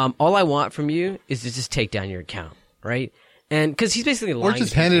 all I want from you is to just take down your account, right? And because he's basically lying. Or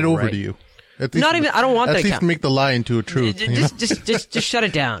just hand it over to you. At least, not even. I don't want that account. At least make the lie into a truth. Just shut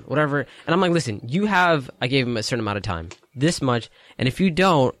it down, whatever. And I'm like, listen, I gave him a certain amount of time, this much, and if you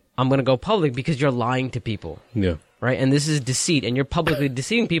don't, I'm gonna go public because you're lying to people. Yeah. Right. And this is deceit, and you're publicly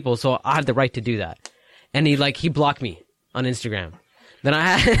deceiving people, so I have the right to do that. And he blocked me on Instagram. Then I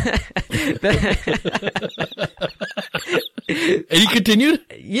had... And he continued?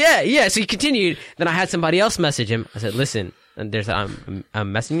 Yeah. So he continued. Then I had somebody else message him. I said, listen, I'm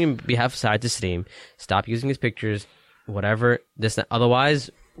messaging you on behalf of Saad Tasleem. Stop using his pictures, whatever. This, otherwise,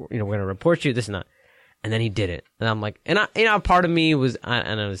 we're going to report you, this and that. And then he did it. And I'm like, part of me was,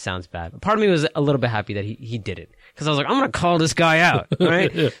 I know this sounds bad, but part of me was a little bit happy that he did it. Because I was like, I'm going to call this guy out,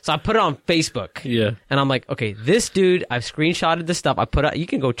 right? Yeah. So I put it on Facebook. Yeah. And I'm like, okay, this dude, I've screenshotted this stuff. I put it, you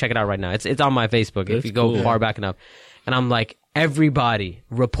can go check it out right now. It's on my Facebook if you go far back enough. And I'm like, everybody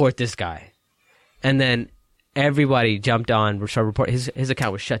report this guy. And then everybody jumped on, started report. His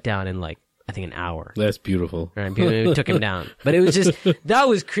account was shut down in like, I think an hour. That's beautiful. Right? It took him down. But it was just, that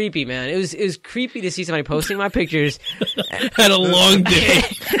was creepy, man. It was creepy to see somebody posting my pictures. Had a long day.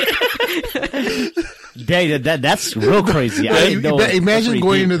 That's real crazy. I didn't know. Imagine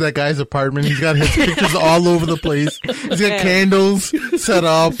going into that guy's apartment. He's got his pictures all over the place. He's got candles set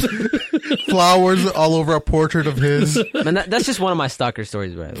up, flowers all over a portrait of his. Man, that's just one of my stalker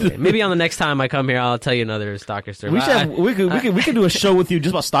stories, by the way. Maybe on the next time I come here, I'll tell you another stalker story. We could do a show with you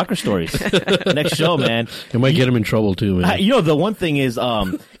just about stalker stories. Next show, man. It might get him in trouble too, man. The one thing is,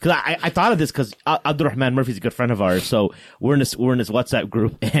 because I thought of this because Abdurrahman Murphy's a good friend of ours, so we're in this WhatsApp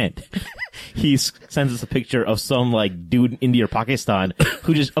group, and he sends us a picture of some like dude in India or Pakistan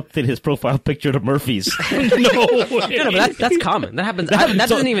who just updated his profile picture to Murphy's. No, but that's common. That happens. That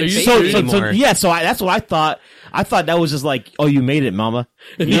doesn't even phase me anymore. That's what I thought. I thought that was just like, oh, you made it, mama.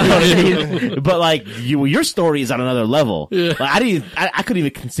 You know what I mean? But like, your story is on another level. Yeah. Like, I couldn't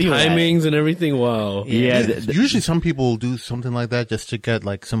even conceive of that. Timings and everything. Wow. Yeah. Usually some people do something like that just to get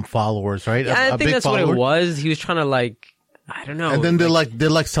like some followers, right? Yeah, I think that's follower. What it was. He was trying to like, I don't know. And then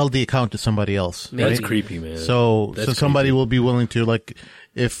they sell the account to somebody else. Right? That's creepy, man. So somebody will be willing to, like,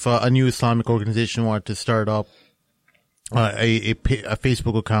 if a new Islamic organization wanted to start up a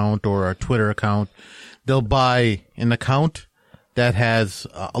Facebook account or a Twitter account, they'll buy an account that has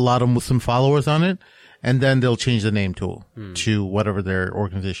a lot of Muslim followers on it, and then they'll change the name to whatever their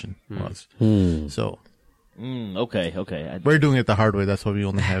organization was. So. Okay. We're doing it the hard way. That's why we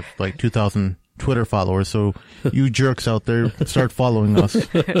only have like 2,000 Twitter followers. So you jerks out there, start following us.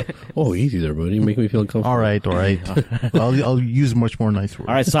 Oh, easy there, buddy. You make me feel comfortable. All right. I'll use much more nice words.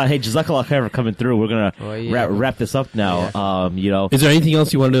 All right, Saad. Hey, Jazakallah khair for coming through. We're gonna wrap this up now. Yeah. Is there anything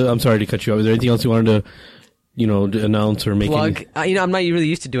else you wanted to? I'm sorry to cut you off. Is there anything else you wanted to? To announce or make plug. I'm not really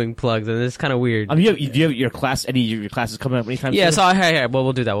used to doing plugs, and it's kind of weird. Do you have your class? Any of your classes coming up anytime soon? Yeah, so well,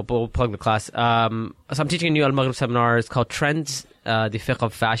 we'll do that. We'll plug the class. So I'm teaching a new Maghrib seminar. It's called Trends, the Fiqh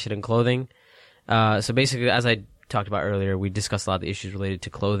of Fashion and Clothing. So basically, as I talked about earlier, we discussed a lot of the issues related to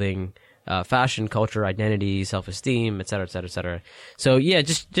clothing, fashion, culture, identity, self-esteem, et cetera, et cetera, et cetera. So yeah,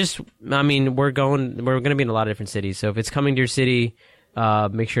 we're going to be in a lot of different cities. So if it's coming to your city,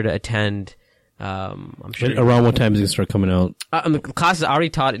 make sure to attend. I'm sure. Around what time is it going to start coming out? The classes I already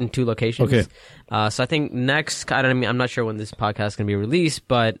taught in 2 locations. Okay. So I think next, I'm not sure when this podcast is going to be released,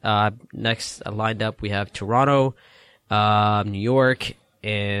 but next lined up we have Toronto, New York,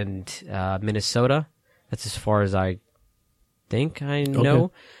 and Minnesota. That's as far as I think I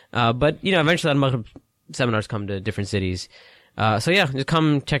know. Okay. But eventually, Maghrib seminars come to different cities. So yeah, just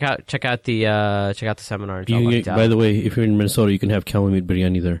come check out the seminar. By the way, if you're in Minnesota, you can have camel meat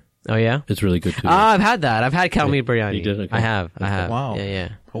biryani there. Oh yeah, it's really good too. I've had that. I've had camel meat biryani. You did? Okay. I have. Wow. Yeah.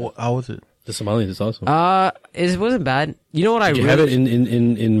 How was it? The Somalians is awesome. It wasn't bad. You know what? Did you have it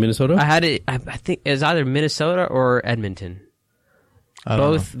in Minnesota? I had it. I think it was either Minnesota or Edmonton.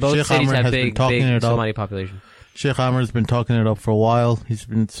 Both cities have big Somali population. Sheikh Amir's been talking it up for a while. He's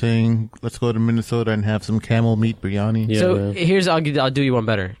been saying, let's go to Minnesota and have some camel meat biryani. Yeah, so here's, I'll do you one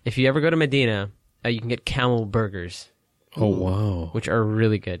better. If you ever go to Medina, you can get camel burgers. Oh, wow. Which are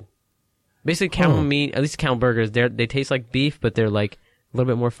really good. Basically camel meat, at least camel burgers, they taste like beef, but they're like a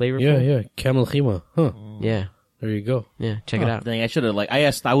little bit more flavorful. Yeah. Camel khima. Huh. Yeah. There you go. Yeah, check it out. Dang, I should have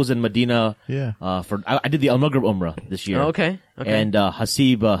I was in Medina. Yeah. I did the Al Maghrib Umrah this year. Oh, okay. And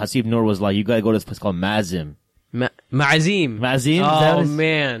Hasib Noor was like, you gotta go to this place called Mazim. Ma'azim. Mazim? Oh,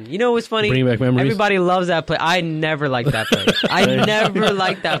 man. You know what's funny? Bring back memories. Everybody loves that place. I never liked that place. I never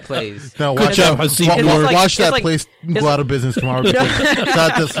liked that place. Now watch out. Watch that place go out of business tomorrow.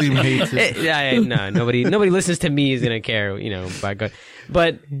 Saad Tasleem hates it. No, nobody listens to me is going to care, by God.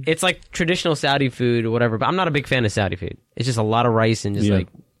 But it's like traditional Saudi food or whatever. But I'm not a big fan of Saudi food. It's just a lot of rice and just I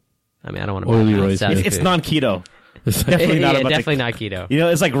don't want to oily rice. It's non-keto. It's definitely not about definitely not keto.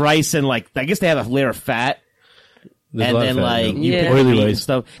 It's like rice and I guess they have a layer of fat. There's and then you put oily meat rice and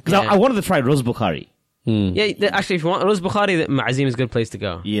stuff. Because I wanted to try Rose Bukhari. Yeah, actually, if you want Rose Bukhari, Ma'azim is a good place to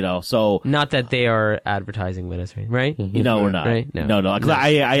go. So not that they are advertising with us, right? We're not. Right? No. Because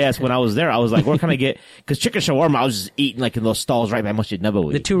I asked when I was there, I was like, where can I get? Because chicken shawarma, I was just eating in those stalls right by Masjid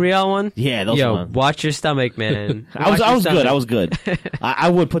Nabawi. The 2 Riyal one. Yeah, those ones. Watch your stomach, man. I was good. I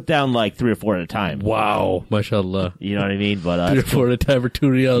would put down 3 or 4 at a time. Wow, mashallah. You know what I mean? But 3 or 4 at a time for 2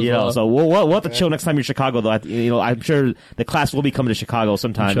 Riyals. So we'll have to chill next time you're in Chicago, though. I'm sure the class will be coming to Chicago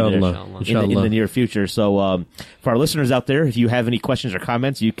sometime in the near future. So. For our listeners out there, if you have any questions or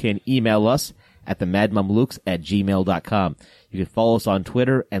comments, you can email us at themadmamluks@gmail.com. You can follow us on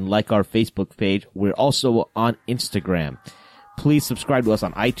Twitter and like our Facebook page. We're also on Instagram. Please subscribe to us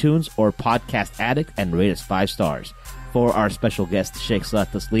on iTunes or Podcast Addict and rate us 5 stars. For our special guest, Sheikh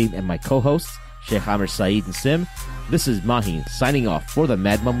Saad Tasleem, and my co-hosts, Sheikh Amir, Saeed, and Sim, this is Mahin signing off for the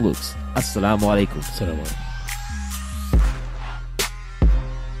Mad Mamluks. Assalamu alaikum.